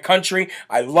root for my country.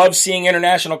 I love seeing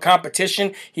international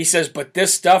competition. He says, but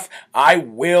this stuff I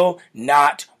will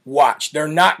not watch. They're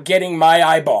not getting my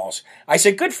eyeballs. I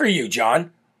said, good for you,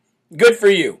 John. Good for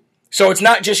you. So it's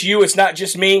not just you, it's not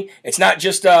just me, it's not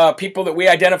just people that we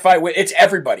identify with, it's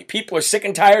everybody. People are sick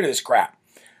and tired of this crap.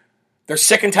 They're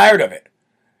sick and tired of it.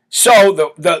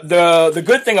 So the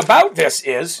good thing about this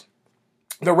is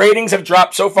the ratings have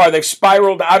dropped so far, they've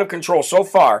spiraled out of control so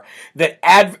far that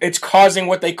it's causing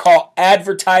what they call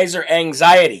advertiser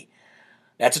anxiety.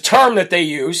 That's a term that they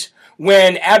use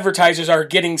when advertisers are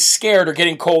getting scared or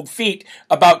getting cold feet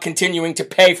about continuing to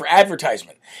pay for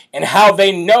advertisement. And how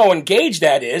they know and gauge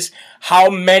that is how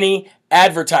many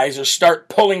advertisers start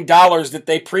pulling dollars that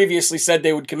they previously said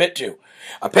they would commit to.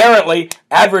 Apparently,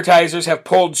 advertisers have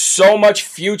pulled so much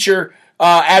future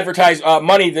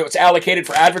money that's allocated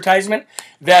for advertisement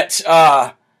that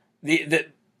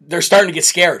they're starting to get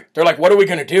scared. They're like, what are we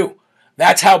going to do?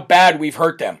 That's how bad we've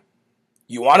hurt them.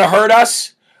 You want to hurt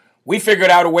us? We figured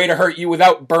out a way to hurt you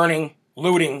without burning,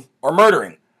 looting, or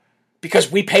murdering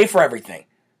because we pay for everything.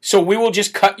 So we will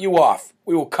just cut you off.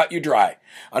 We will cut you dry.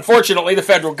 Unfortunately, the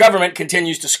federal government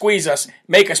continues to squeeze us,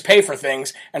 make us pay for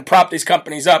things, and prop these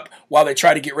companies up while they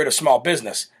try to get rid of small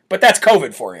business. But that's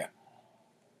COVID for you.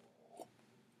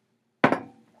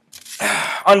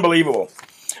 Unbelievable.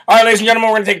 All right, ladies and gentlemen,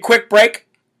 we're going to take a quick break.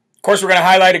 Of course, we're going to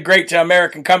highlight a great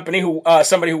American company,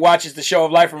 somebody who watches the show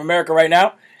of Life from America right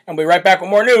now. And we'll be right back with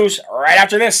more news right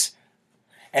after this.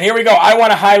 And here we go. I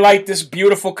want to highlight this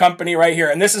beautiful company right here.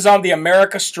 And this is on the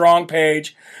America Strong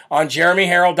page on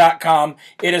jeremyherald.com.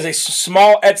 It is a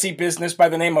small Etsy business by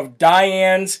the name of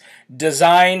Diane's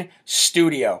Design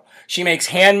Studio. She makes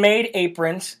handmade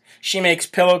aprons. She makes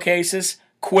pillowcases,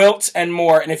 quilts, and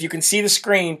more. And if you can see the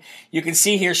screen, you can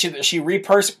see here she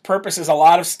repurposes a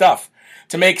lot of stuff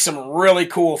to make some really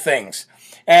cool things.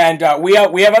 And we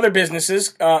have other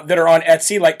businesses that are on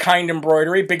Etsy, like Kind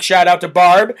Embroidery. Big shout out to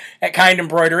Barb at Kind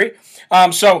Embroidery.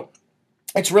 So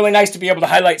it's really nice to be able to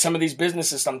highlight some of these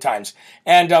businesses sometimes.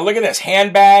 And look at this.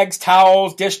 Handbags,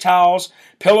 towels, dish towels,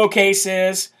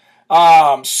 pillowcases,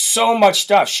 so much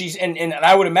stuff. And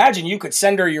I would imagine you could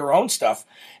send her your own stuff,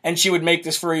 and she would make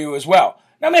this for you as well.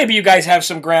 Now, maybe you guys have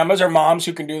some grandmas or moms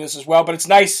who can do this as well, but it's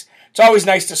nice. It's always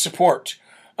nice to support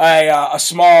a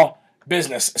small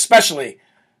business, especially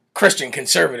Christian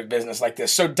conservative business like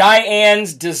this. So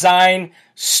Diane's Design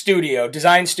Studio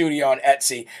on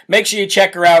Etsy. Make sure you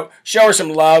check her out, show her some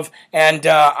love, and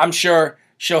I'm sure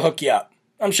she'll hook you up.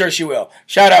 I'm sure she will.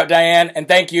 Shout out, Diane, and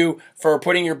thank you for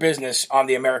putting your business on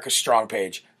the America Strong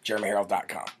page,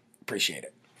 jeremyherald.com. Appreciate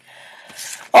it.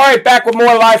 All right, back with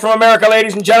more Live from America,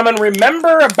 ladies and gentlemen.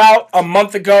 Remember about a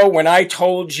month ago when I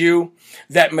told you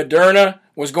that Moderna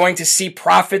was going to see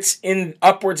profits in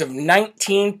upwards of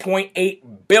 $19.8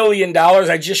 billion.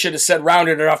 I just should have said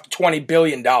rounded it off to $20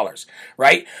 billion,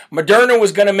 right? Moderna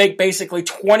was going to make basically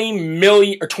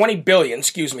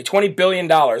 $20 billion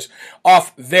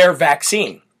off their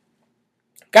vaccine.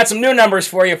 Got some new numbers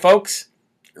for you, folks.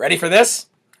 You ready for this?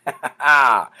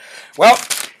 Well,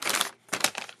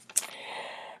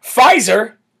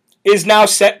 Pfizer is now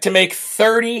set to make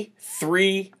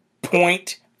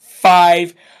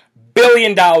 $33.5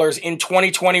 billion in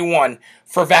 2021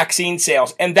 for vaccine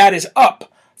sales, and that is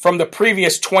up from the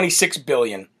previous $26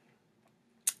 billion.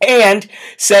 And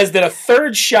says that a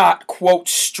third shot, quote,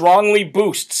 strongly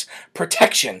boosts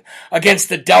protection against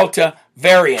the Delta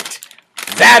variant.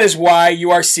 That is why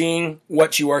you are seeing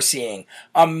what you are seeing.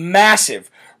 A massive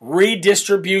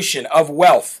redistribution of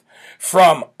wealth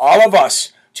from all of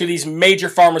us to these major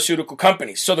pharmaceutical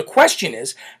companies. So the question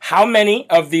is, how many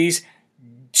of these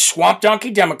swamp donkey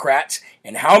Democrats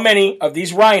and how many of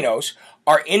these rhinos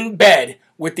are in bed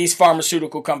with these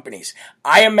pharmaceutical companies?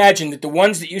 I imagine that the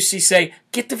ones that you see say,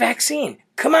 get the vaccine.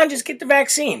 Come on, just get the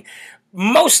vaccine.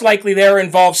 Most likely they're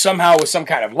involved somehow with some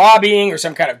kind of lobbying or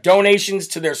some kind of donations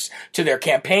to their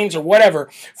campaigns or whatever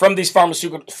from these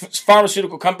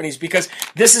pharmaceutical companies, because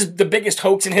this is the biggest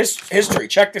hoax in history.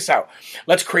 Check this out.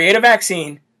 Let's create a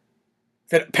vaccine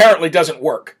that apparently doesn't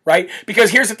work, right? Because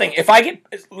here's the thing.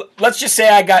 Let's just say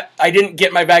I didn't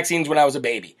get my vaccines when I was a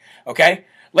baby, okay?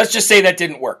 Let's just say that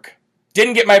didn't work.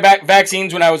 Didn't get my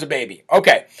vaccines when I was a baby.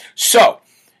 Okay, so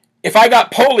if I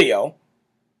got polio,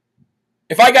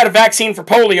 if I got a vaccine for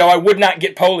polio, I would not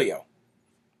get polio,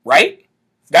 right?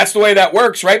 That's the way that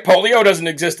works, right? Polio doesn't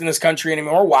exist in this country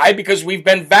anymore. Why? Because we've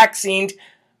been vaccinated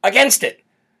against it.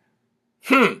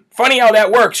 Funny how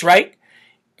that works, right?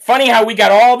 Funny how we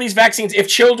got all these vaccines. If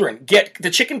children get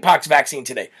the chickenpox vaccine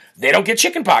today, they don't get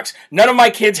chickenpox. None of my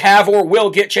kids have or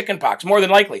will get chickenpox, more than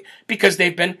likely, because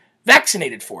they've been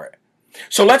vaccinated for it.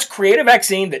 So let's create a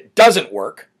vaccine that doesn't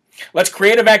work. Let's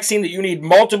create a vaccine that you need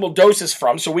multiple doses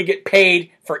from, so we get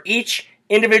paid for each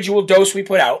individual dose we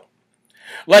put out.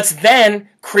 Let's then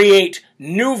create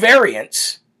new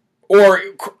variants, or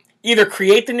either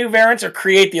create the new variants or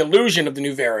create the illusion of the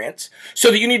new variants,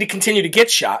 so that you need to continue to get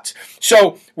shots.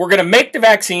 So we're going to make the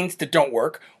vaccines that don't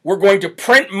work. We're going to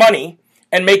print money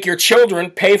and make your children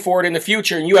pay for it in the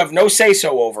future, and you have no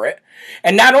say-so over it.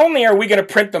 And not only are we going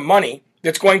to print the money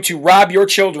that's going to rob your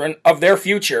children of their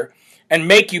future and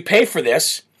make you pay for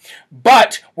this,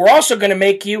 but we're also going to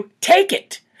make you take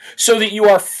it, so that you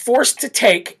are forced to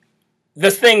take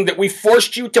the thing that we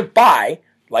forced you to buy,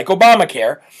 like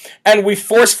Obamacare, and we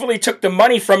forcefully took the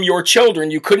money from your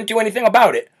children. You couldn't do anything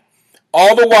about it.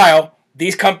 All the while,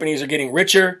 these companies are getting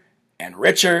richer and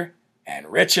richer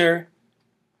and richer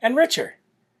and richer.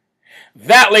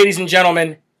 That, ladies and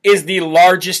gentlemen, is the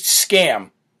largest scam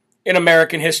in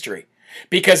American history,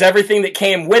 because everything that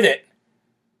came with it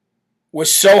was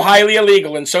so highly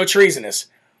illegal and so treasonous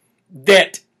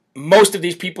that most of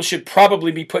these people should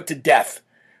probably be put to death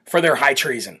for their high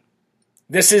treason.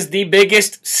 This is the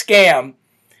biggest scam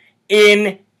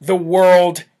in the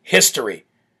world history.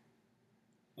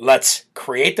 Let's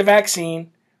create the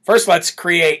vaccine. First, let's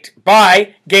create,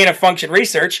 by gain-of-function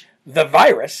research, the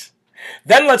virus.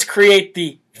 Then let's create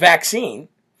the vaccine.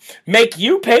 Make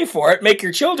you pay for it. Make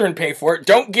your children pay for it.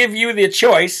 Don't give you the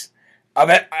choice of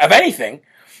anything.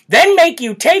 Then make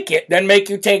you take it. Then make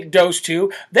you take dose 2.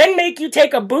 Then make you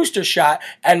take a booster shot.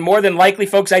 And more than likely,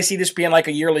 folks, I see this being like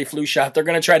a yearly flu shot. They're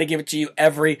going to try to give it to you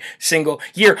every single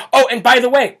year. Oh, and by the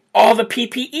way, all the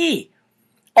PPE.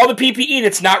 All the PPE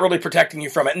that's not really protecting you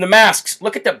from it. And the masks.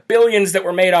 Look at the billions that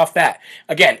were made off that.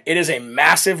 Again, it is a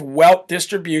massive wealth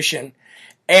distribution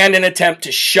and an attempt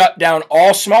to shut down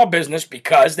all small business,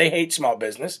 because they hate small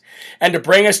business, and to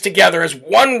bring us together as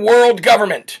one world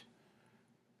government.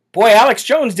 Boy, Alex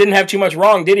Jones didn't have too much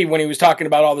wrong, did he, when he was talking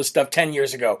about all this stuff 10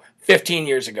 years ago, 15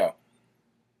 years ago?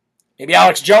 Maybe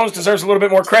Alex Jones deserves a little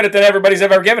bit more credit than everybody's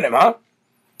ever given him, huh?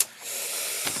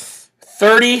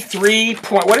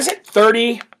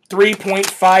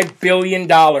 $33.5 billion,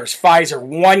 Pfizer,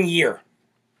 1 year.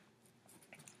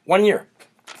 1 year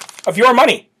of your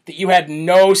money that you had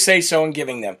no say-so in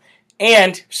giving them.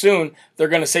 And soon, they're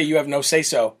going to say you have no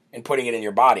say-so in putting it in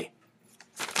your body.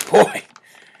 Boy.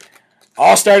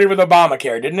 All started with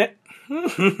Obamacare, didn't it?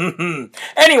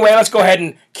 Anyway, let's go ahead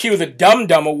and cue the Dum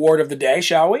Dum Award of the day,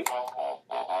 shall we?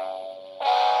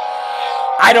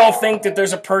 I don't think that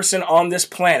there's a person on this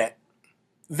planet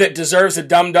that deserves a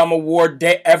Dum Dum Award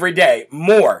every day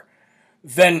more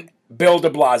than Bill de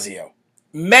Blasio.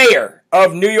 Mayor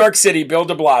of New York City, Bill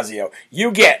de Blasio.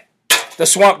 You get the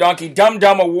Swamp Donkey Dum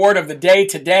Dum Award of the day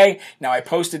today. Now, I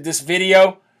posted this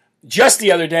video just the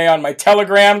other day on my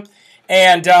Telegram,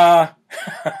 and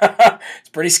it's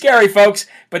pretty scary, folks,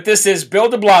 but this is Bill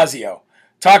de Blasio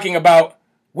talking about,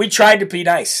 we tried to be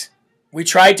nice. We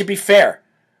tried to be fair.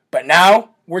 But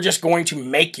now we're just going to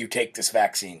make you take this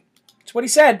vaccine. That's what he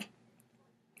said.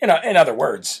 In other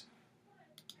words.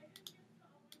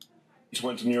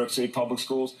 Went to New York City public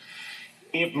schools.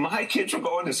 If my kids were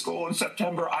going to school in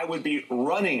September, I would be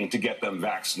running to get them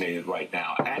vaccinated right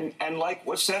now. And like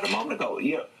was said a moment ago,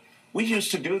 We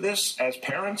used to do this as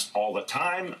parents all the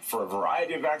time for a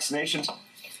variety of vaccinations.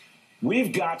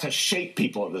 We've got to shake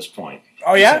people at this point.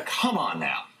 Oh, yeah? Say, come on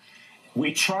now.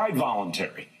 We tried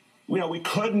voluntary. We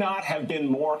could not have been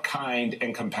more kind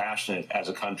and compassionate as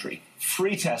a country.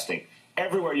 Free testing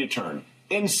everywhere you turn,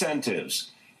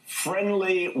 incentives,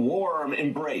 friendly, warm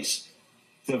embrace.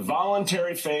 The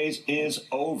voluntary phase is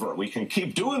over. We can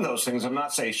keep doing those things. I'm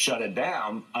not saying shut it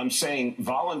down. I'm saying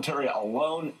voluntary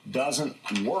alone doesn't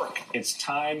work. It's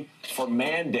time for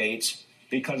mandates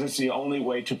because it's the only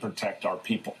way to protect our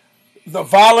people. The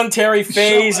voluntary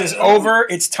phase is over.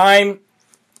 It's time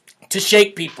to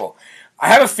shake people. I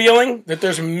have a feeling that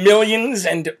there's millions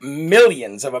and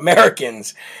millions of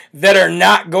Americans that are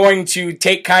not going to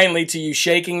take kindly to you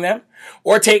shaking them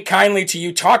or take kindly to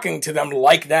you talking to them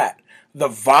like that. The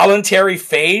voluntary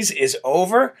phase is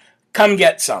over. Come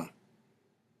get some.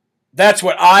 That's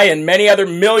what I and many other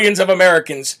millions of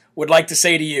Americans would like to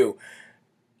say to you,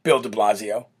 Bill de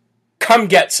Blasio. Come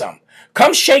get some.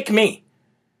 Come shake me.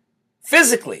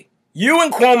 Physically. You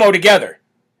and Cuomo together.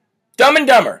 Dumb and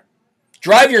Dumber.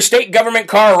 Drive your state government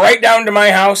car right down to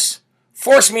my house.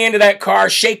 Force me into that car.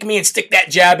 Shake me and stick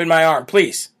that jab in my arm.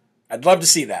 Please. I'd love to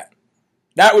see that.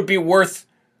 That would be worth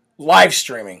live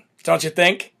streaming. Don't you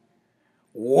think?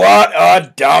 What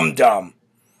a dum-dum.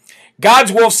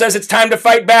 God's Wolf says it's time to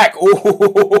fight back.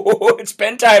 Ooh, it's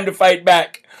been time to fight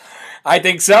back. I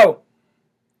think so.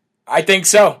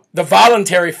 The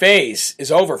voluntary phase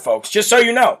is over, folks, just so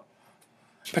you know.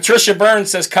 Patricia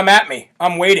Burns says, come at me.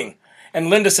 I'm waiting. And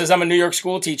Linda says, I'm a New York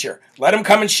school teacher. Let them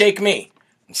come and shake me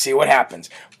and see what happens.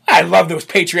 I love those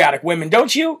patriotic women,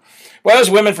 don't you? Well,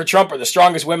 those women for Trump are the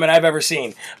strongest women I've ever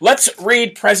seen. Let's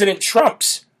read President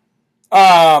Trump's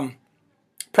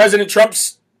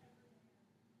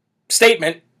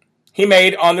statement he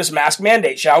made on this mask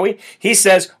mandate, shall we? He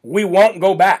says, we won't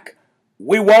go back.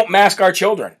 We won't mask our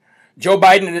children. Joe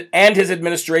Biden and his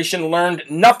administration learned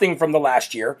nothing from the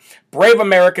last year. Brave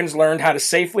Americans learned how to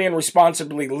safely and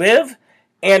responsibly live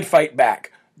and fight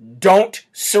back. Don't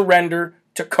surrender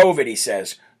to COVID, he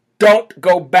says. Don't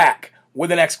go back,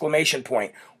 with an exclamation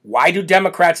point. Why do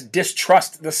Democrats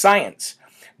distrust the science?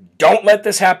 Don't let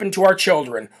this happen to our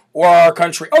children or our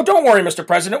country. Oh, don't worry, Mr.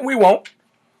 President. We won't.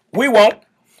 We won't.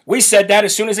 We said that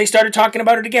as soon as they started talking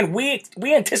about it again. We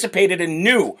anticipated and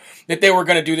knew that they were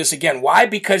going to do this again. Why?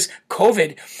 Because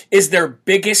COVID is their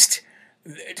biggest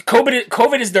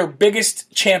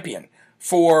champion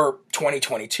for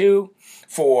 2022,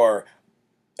 for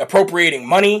appropriating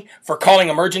money, for calling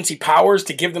emergency powers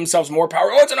to give themselves more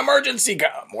power. Oh, it's an emergency.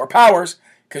 More powers.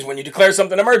 Because when you declare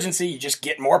something emergency, you just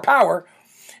get more power.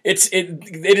 It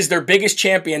is their biggest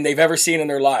champion they've ever seen in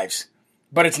their lives.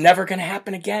 But it's never going to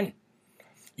happen again.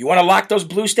 You want to lock those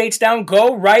blue states down?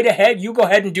 Go right ahead. You go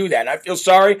ahead and do that. And I feel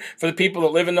sorry for the people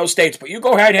that live in those states, but you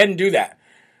go right ahead and do that.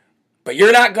 But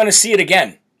you're not going to see it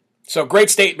again. So great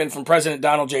statement from President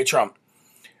Donald J. Trump.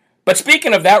 But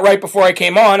speaking of that, right before I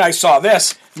came on, I saw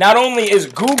this. Not only is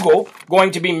Google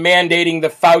going to be mandating the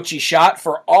Fauci shot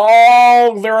for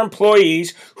all their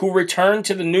employees who return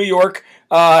to the New York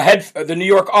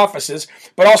offices,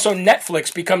 but also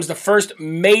Netflix becomes the first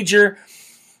major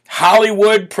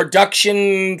Hollywood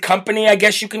production company, I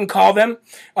guess you can call them,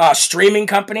 streaming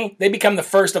company. They become the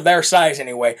first of their size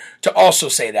anyway to also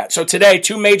say that. So today,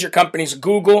 two major companies,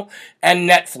 Google and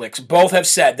Netflix, both have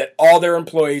said that all their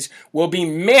employees will be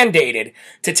mandated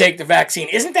to take the vaccine.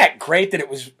 Isn't that great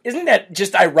isn't that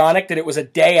just ironic that it was a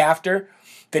day after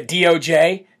the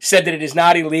DOJ said that it is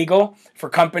not illegal for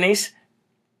companies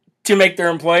to make their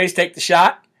employees take the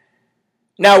shot?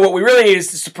 Now, what we really need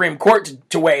is the Supreme Court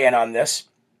to weigh in on this.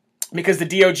 Because the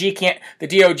DOJ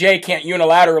can't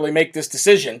unilaterally make this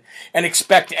decision and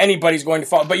expect anybody's going to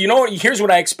follow. But you know what? Here's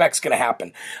what I expect is going to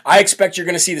happen. I expect you're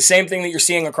going to see the same thing that you're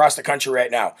seeing across the country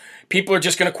right now. People are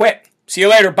just going to quit. See you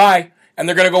later. Bye. And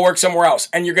they're going to go work somewhere else.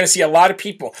 And you're going to see a lot of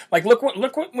people. Like, look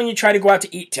what when you try to go out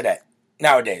to eat today,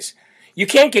 nowadays. You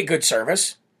can't get good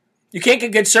service. You can't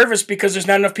get good service because there's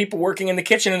not enough people working in the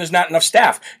kitchen and there's not enough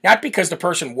staff. Not because the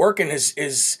person working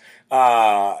is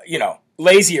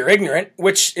lazy or ignorant,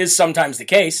 which is sometimes the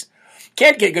case.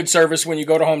 Can't get good service when you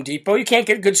go to Home Depot. You can't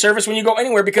get good service when you go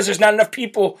anywhere because there's not enough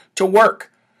people to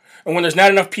work. And when there's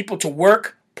not enough people to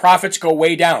work, profits go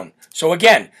way down. So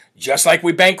again, just like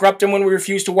we bankrupt them when we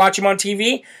refuse to watch them on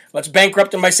TV, let's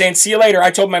bankrupt them by saying, see you later.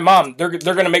 I told my mom, they're going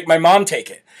to make my mom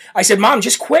take it. I said, Mom,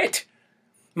 just quit.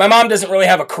 My mom doesn't really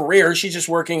have a career. She's just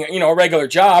working, a regular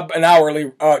job, an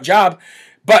hourly job.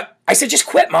 But I said, just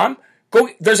quit, Mom. Go.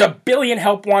 There's a billion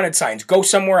help wanted signs. Go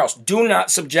somewhere else. Do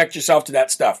not subject yourself to that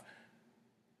stuff.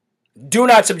 Do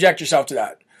not subject yourself to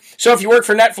that. So if you work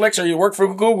for Netflix or you work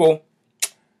for Google,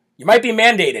 You might be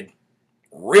mandated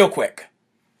real quick.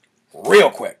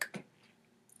 Real quick.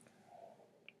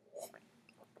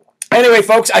 Anyway,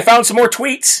 folks, I found some more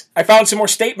tweets. I found some more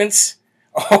statements.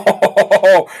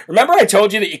 Oh, remember I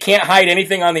told you that you can't hide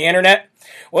anything on the internet?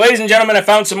 Well, ladies and gentlemen, I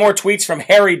found some more tweets from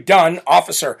Harry Dunn,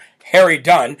 Officer Harry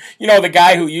Dunn. You know, the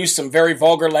guy who used some very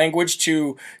vulgar language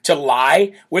to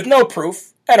lie with no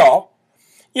proof at all.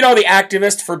 You know, the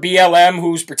activist for BLM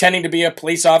who's pretending to be a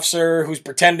police officer, who's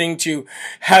pretending to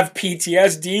have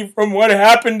PTSD from what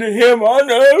happened to him on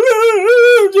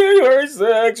January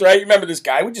 6th, right? You remember this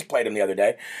guy? We just played him the other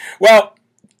day. Well,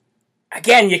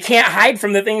 again, you can't hide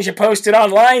from the things you posted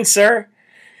online, sir.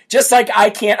 Just like I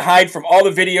can't hide from all the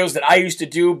videos that I used to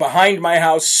do behind my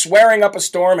house, swearing up a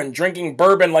storm and drinking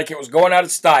bourbon like it was going out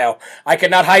of style. I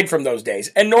could not hide from those days,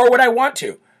 and nor would I want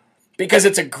to. Because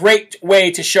it's a great way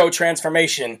to show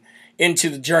transformation into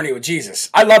the journey with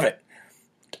Jesus. I love it.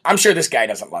 I'm sure this guy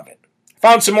doesn't love it.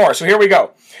 Found some more, so here we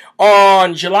go.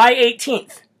 On July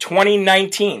 18th,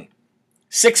 2019,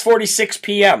 6:46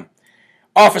 p.m.,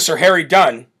 Officer Harry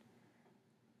Dunn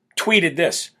tweeted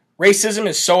this: "Racism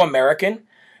is so American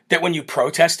that when you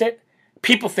protest it,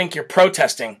 people think you're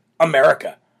protesting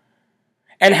America."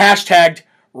 And hashtagged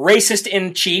racist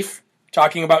in chief,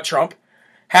 talking about Trump,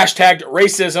 hashtagged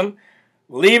racism,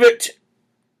 leave it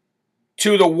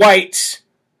to the whites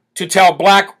to tell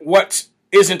black what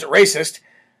isn't racist,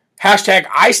 hashtag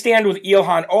I stand with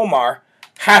Ilhan Omar,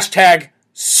 hashtag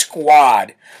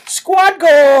squad. Squad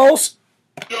goals!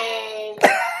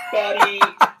 Nobody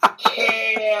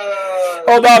cares.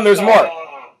 Hold on, there's more.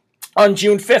 On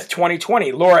June 5th,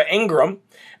 2020, Laura Ingraham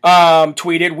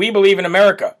tweeted, "We believe in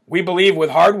America. We believe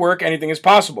with hard work anything is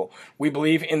possible. We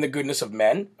believe in the goodness of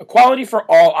men, equality for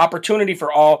all, opportunity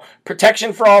for all,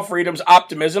 protection for all freedoms,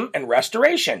 optimism, and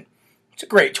restoration." It's a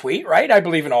great tweet, right? I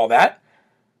believe in all that.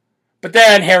 But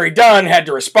then Harry Dunn had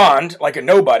to respond like a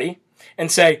nobody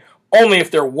and say, "Only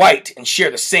if they're white and share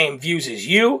the same views as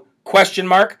you, question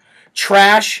mark,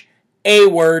 trash,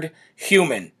 A-word,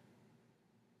 human."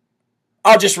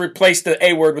 I'll just replace the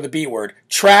A word with a B word.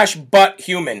 Trash but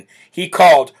human. He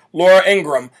called Laura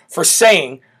Ingraham for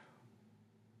saying,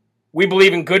 "We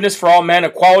believe in goodness for all men,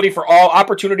 equality for all,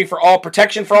 opportunity for all,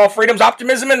 protection for all, freedoms,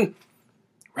 optimism, and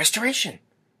restoration."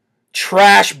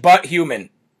 Trash but human.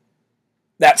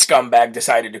 That scumbag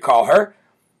decided to call her.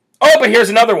 Oh, but here's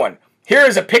another one. Here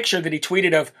is a picture that he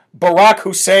tweeted of Barack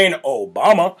Hussein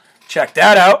Obama. Check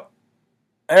that out.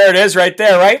 There it is right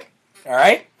there, right? All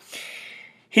right.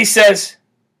 He says,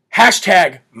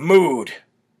 hashtag mood,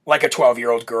 like a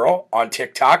 12-year-old girl on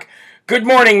TikTok. "Good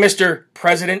morning, Mr.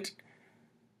 President."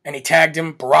 And he tagged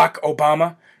him, Barack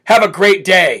Obama. "Have a great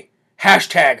day.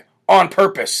 Hashtag on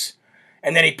purpose."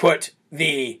 And then he put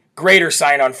the greater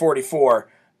sign on 44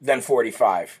 than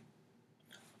 45.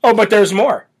 Oh, but there's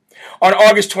more. On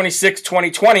August 26,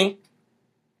 2020,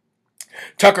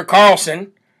 Tucker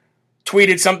Carlson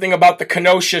tweeted something about the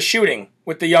Kenosha shooting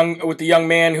with the young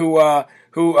man who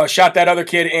shot that other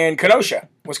kid in Kenosha,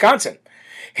 Wisconsin.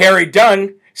 Harry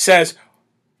Dunn says,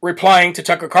 replying to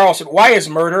Tucker Carlson, "Why is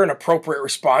murder an appropriate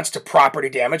response to property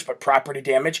damage, but property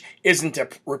damage isn't an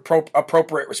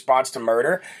appropriate response to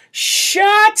murder?"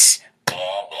 Shut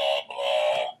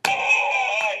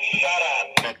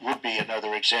That would be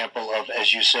another example of,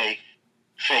 as you say,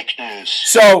 fake news.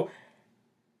 So,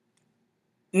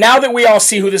 now that we all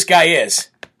see who this guy is,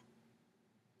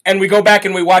 and we go back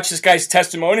and we watch this guy's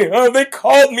testimony, "Oh, they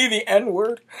called me the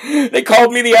N-word. They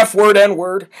called me the F-word,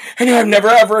 N-word. And I've never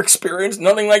ever experienced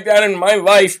nothing like that in my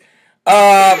life."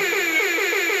 I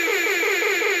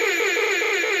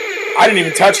didn't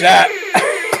even touch that.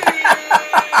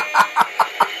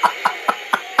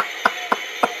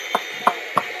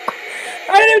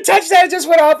 I didn't even touch that. It just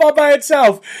went off all by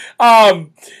itself.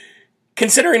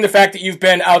 Considering the fact that you've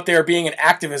been out there being in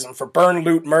activism for burn,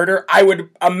 loot, murder, I would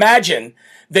imagine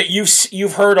that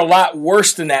you've heard a lot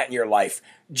worse than that in your life.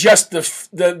 Just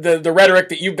the rhetoric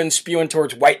that you've been spewing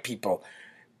towards white people,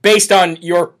 based on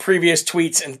your previous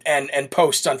tweets and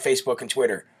posts on Facebook and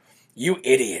Twitter. You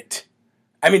idiot.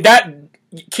 I mean,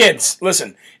 kids,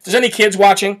 listen, if there's any kids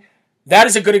watching, that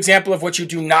is a good example of what you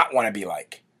do not want to be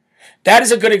like. That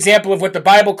is a good example of what the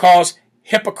Bible calls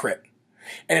hypocrite.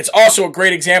 And it's also a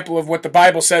great example of what the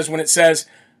Bible says when it says,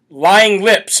 lying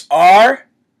lips are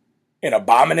an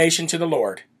abomination to the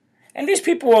Lord. And these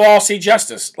people will all see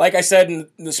justice, like I said in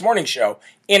this morning's show,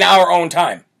 in our own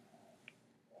time.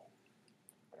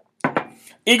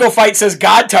 Eagle Fight says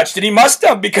God touched it. He must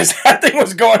have, because that thing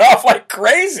was going off like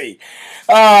crazy.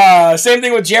 Same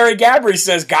thing with Jerry Gabry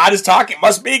says God is talking.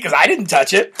 Must be, because I didn't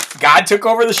touch it. God took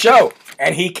over the show,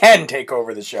 and he can take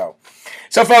over the show.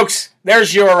 So, folks,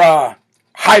 there's your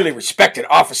highly respected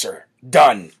officer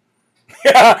done.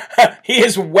 He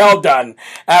is well done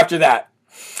after that.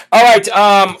 All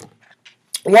right,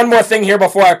 one more thing here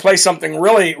before I play something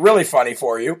really, really funny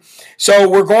for you. So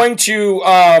we're going to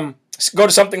go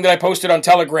to something that I posted on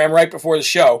Telegram right before the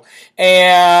show.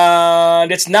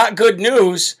 And it's not good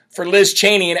news for Liz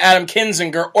Cheney and Adam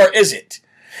Kinzinger, or is it?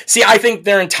 See, I think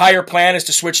their entire plan is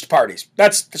to switch parties.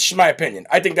 That's just my opinion.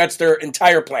 I think that's their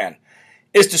entire plan,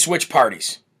 is to switch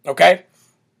parties. Okay?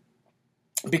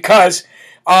 Because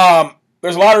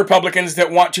there's a lot of Republicans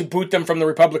that want to boot them from the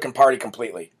Republican Party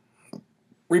completely.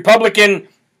 Republican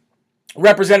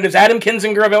Representatives Adam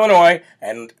Kinzinger of Illinois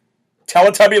and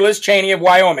Teletubby Liz Cheney of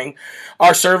Wyoming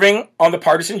are serving on the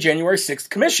partisan January 6th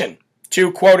commission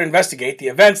to, quote, investigate the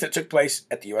events that took place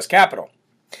at the U.S. Capitol.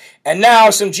 And now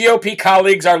some GOP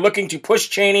colleagues are looking to push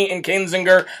Cheney and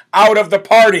Kinzinger out of the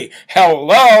party.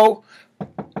 Hello?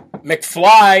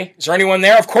 McFly, is there anyone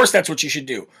there? Of course that's what you should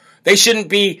do. They shouldn't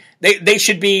be, they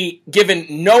should be given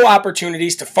no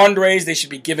opportunities to fundraise. They should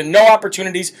be given no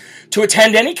opportunities to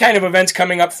attend any kind of events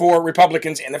coming up for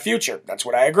Republicans in the future. That's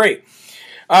what I agree.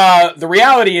 The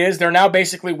reality is they're now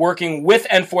basically working with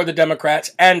and for the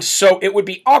Democrats, and so it would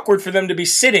be awkward for them to be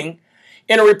sitting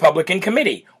in a Republican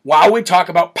committee while we talk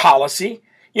about policy,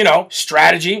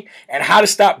 strategy, and how to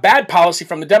stop bad policy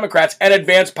from the Democrats and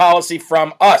advance policy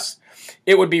from us.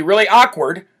 It would be really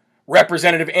awkward.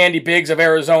 Representative Andy Biggs of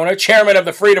Arizona, chairman of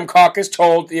the Freedom Caucus,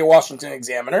 told the Washington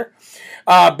Examiner.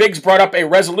 Biggs brought up a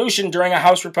resolution during a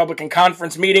House Republican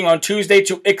conference meeting on Tuesday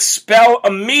to expel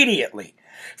immediately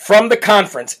from the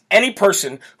conference any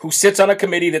person who sits on a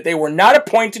committee that they were not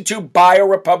appointed to by a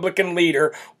Republican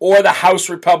leader or the House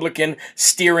Republican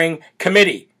Steering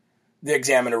Committee, the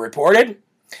Examiner reported.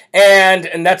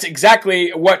 And that's exactly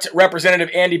what Representative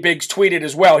Andy Biggs tweeted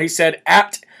as well. He said,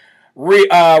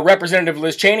 Representative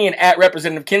Liz Cheney and at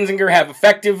Representative Kinzinger have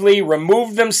effectively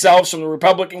removed themselves from the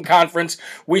Republican conference.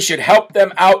 We should help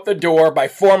them out the door by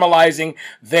formalizing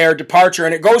their departure.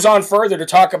 And it goes on further to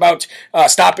talk about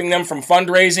stopping them from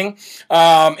fundraising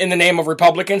in the name of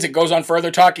Republicans. It goes on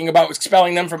further talking about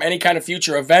expelling them from any kind of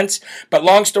future events. But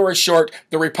long story short,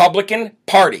 the Republican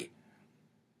Party,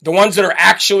 the ones that are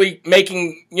actually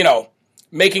making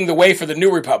the way for the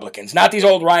new Republicans, not these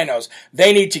old rhinos,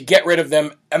 they need to get rid of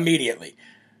them immediately.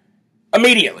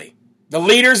 Immediately. The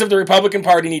leaders of the Republican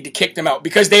Party need to kick them out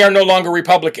because they are no longer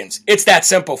Republicans. It's that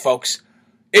simple, folks.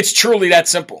 It's truly that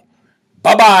simple.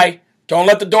 Bye-bye. Don't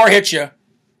let the door hit you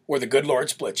or the good Lord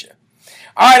split you.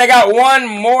 All right, I got one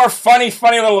more funny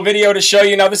little video to show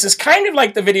you. Now, this is kind of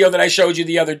like the video that I showed you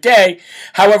the other day.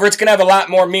 However, it's going to have a lot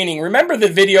more meaning. Remember the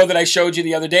video that I showed you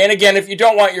the other day? And again, if you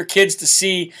don't want your kids to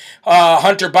see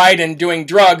Hunter Biden doing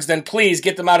drugs, then please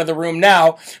get them out of the room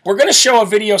now. We're going to show a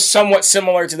video somewhat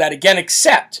similar to that again,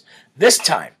 except this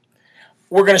time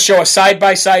we're going to show a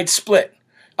side-by-side split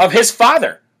of his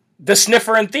father, the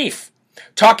sniffer and thief,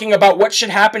 talking about what should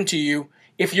happen to you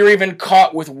if you're even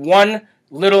caught with one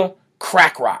little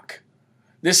crack rock.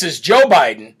 This is Joe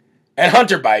Biden and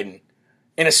Hunter Biden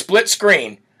in a split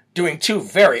screen doing two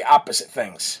very opposite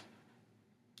things.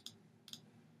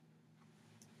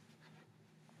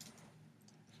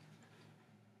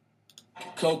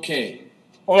 Cocaine.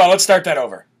 Hold on, let's start that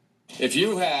over. If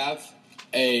you have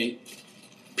a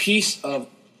piece of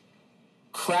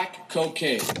crack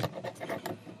cocaine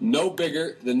no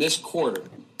bigger than this quarter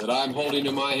that I'm holding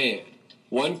in my hand,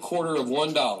 $1/4 of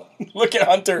 $1. Look at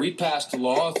Hunter. We passed a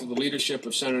law through the leadership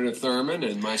of Senator Thurmond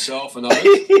and myself and others,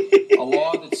 a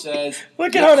law that says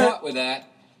Look you're at Hunter. caught with that,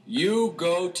 you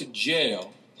go to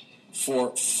jail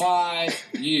for 5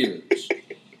 years.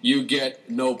 You get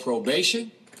no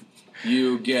probation.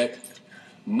 You get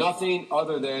nothing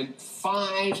other than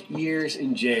 5 years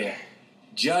in jail.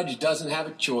 Judge doesn't have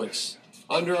a choice.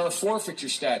 Under our forfeiture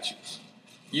statutes,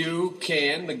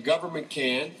 the government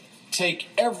can, take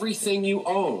everything you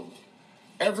own,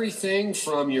 everything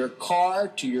from your car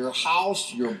to your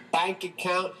house, your bank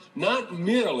account, not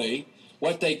merely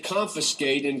what they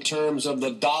confiscate in terms of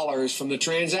the dollars from the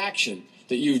transaction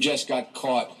that you just got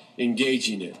caught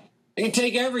engaging in. They can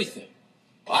take everything.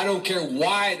 I don't care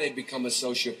why they become a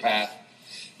sociopath.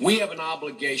 We have an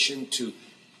obligation to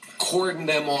cordon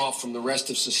them off from the rest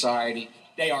of society.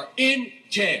 They are in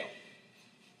jail,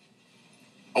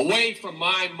 away from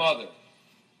my mother,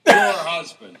 your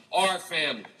husband, our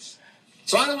families.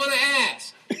 So I don't want to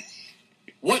ask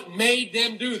what made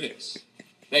them do this.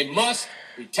 They must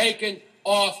be taken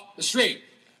off the street.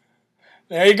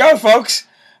 There you go, folks.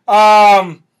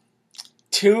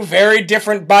 Two very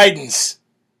different Bidens.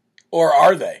 Or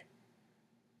are they?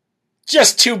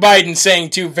 Just two Bidens saying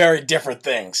two very different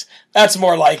things. That's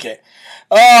more like it.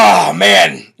 Oh,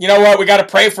 man. You know what? We got to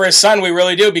pray for his son. We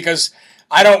really do, because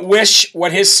I don't wish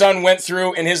what his son went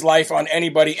through in his life on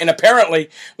anybody. And apparently,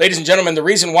 ladies and gentlemen, the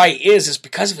reason why he is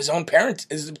because of his own parents,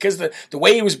 is because of the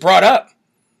way he was brought up.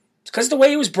 It's because of the way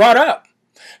he was brought up.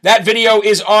 That video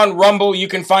is on Rumble. You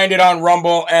can find it on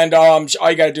Rumble. And all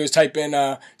you got to do is type in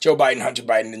Joe Biden, Hunter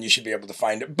Biden, and you should be able to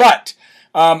find it. But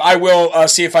I will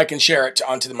see if I can share it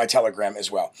onto my Telegram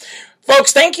as well.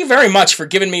 Folks, thank you very much for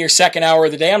giving me your second hour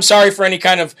of the day. I'm sorry for any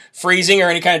kind of freezing or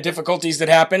any kind of difficulties that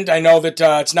happened. I know that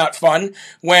it's not fun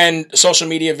when social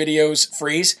media videos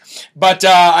freeze. But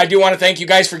I do want to thank you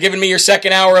guys for giving me your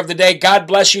second hour of the day. God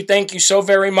bless you. Thank you so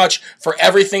very much for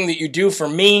everything that you do for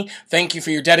me. Thank you for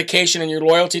your dedication and your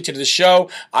loyalty to the show.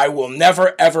 I will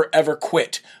never, ever, ever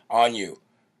quit on you.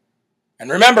 And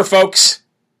remember, folks,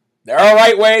 there are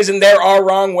right ways and there are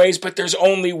wrong ways, but there's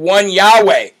only one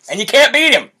Yahweh, and you can't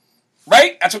beat him.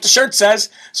 Right? That's what the shirt says.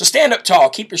 So stand up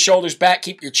tall, keep your shoulders back,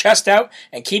 keep your chest out,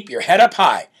 and keep your head up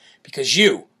high, because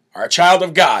you are a child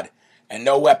of God, and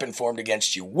no weapon formed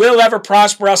against you will ever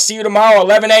prosper. I'll see you tomorrow,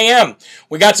 11 a.m.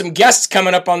 We got some guests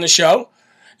coming up on the show,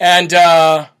 and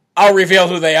I'll reveal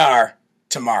who they are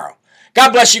tomorrow.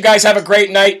 God bless you guys. Have a great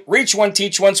night. Reach one,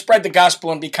 teach one, spread the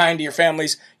gospel, and be kind to your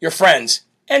families, your friends,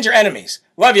 and your enemies.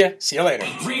 Love you. See you later.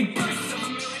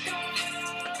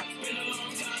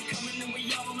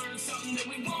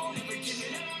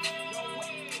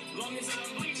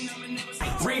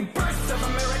 Rebirth of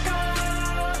America.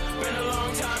 Been a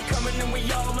long time coming, and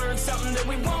we all learned something that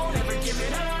we won't ever give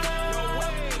it up. No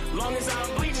way. Long as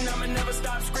I'm bleeding, I'ma never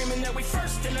stop screaming that we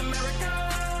first in America.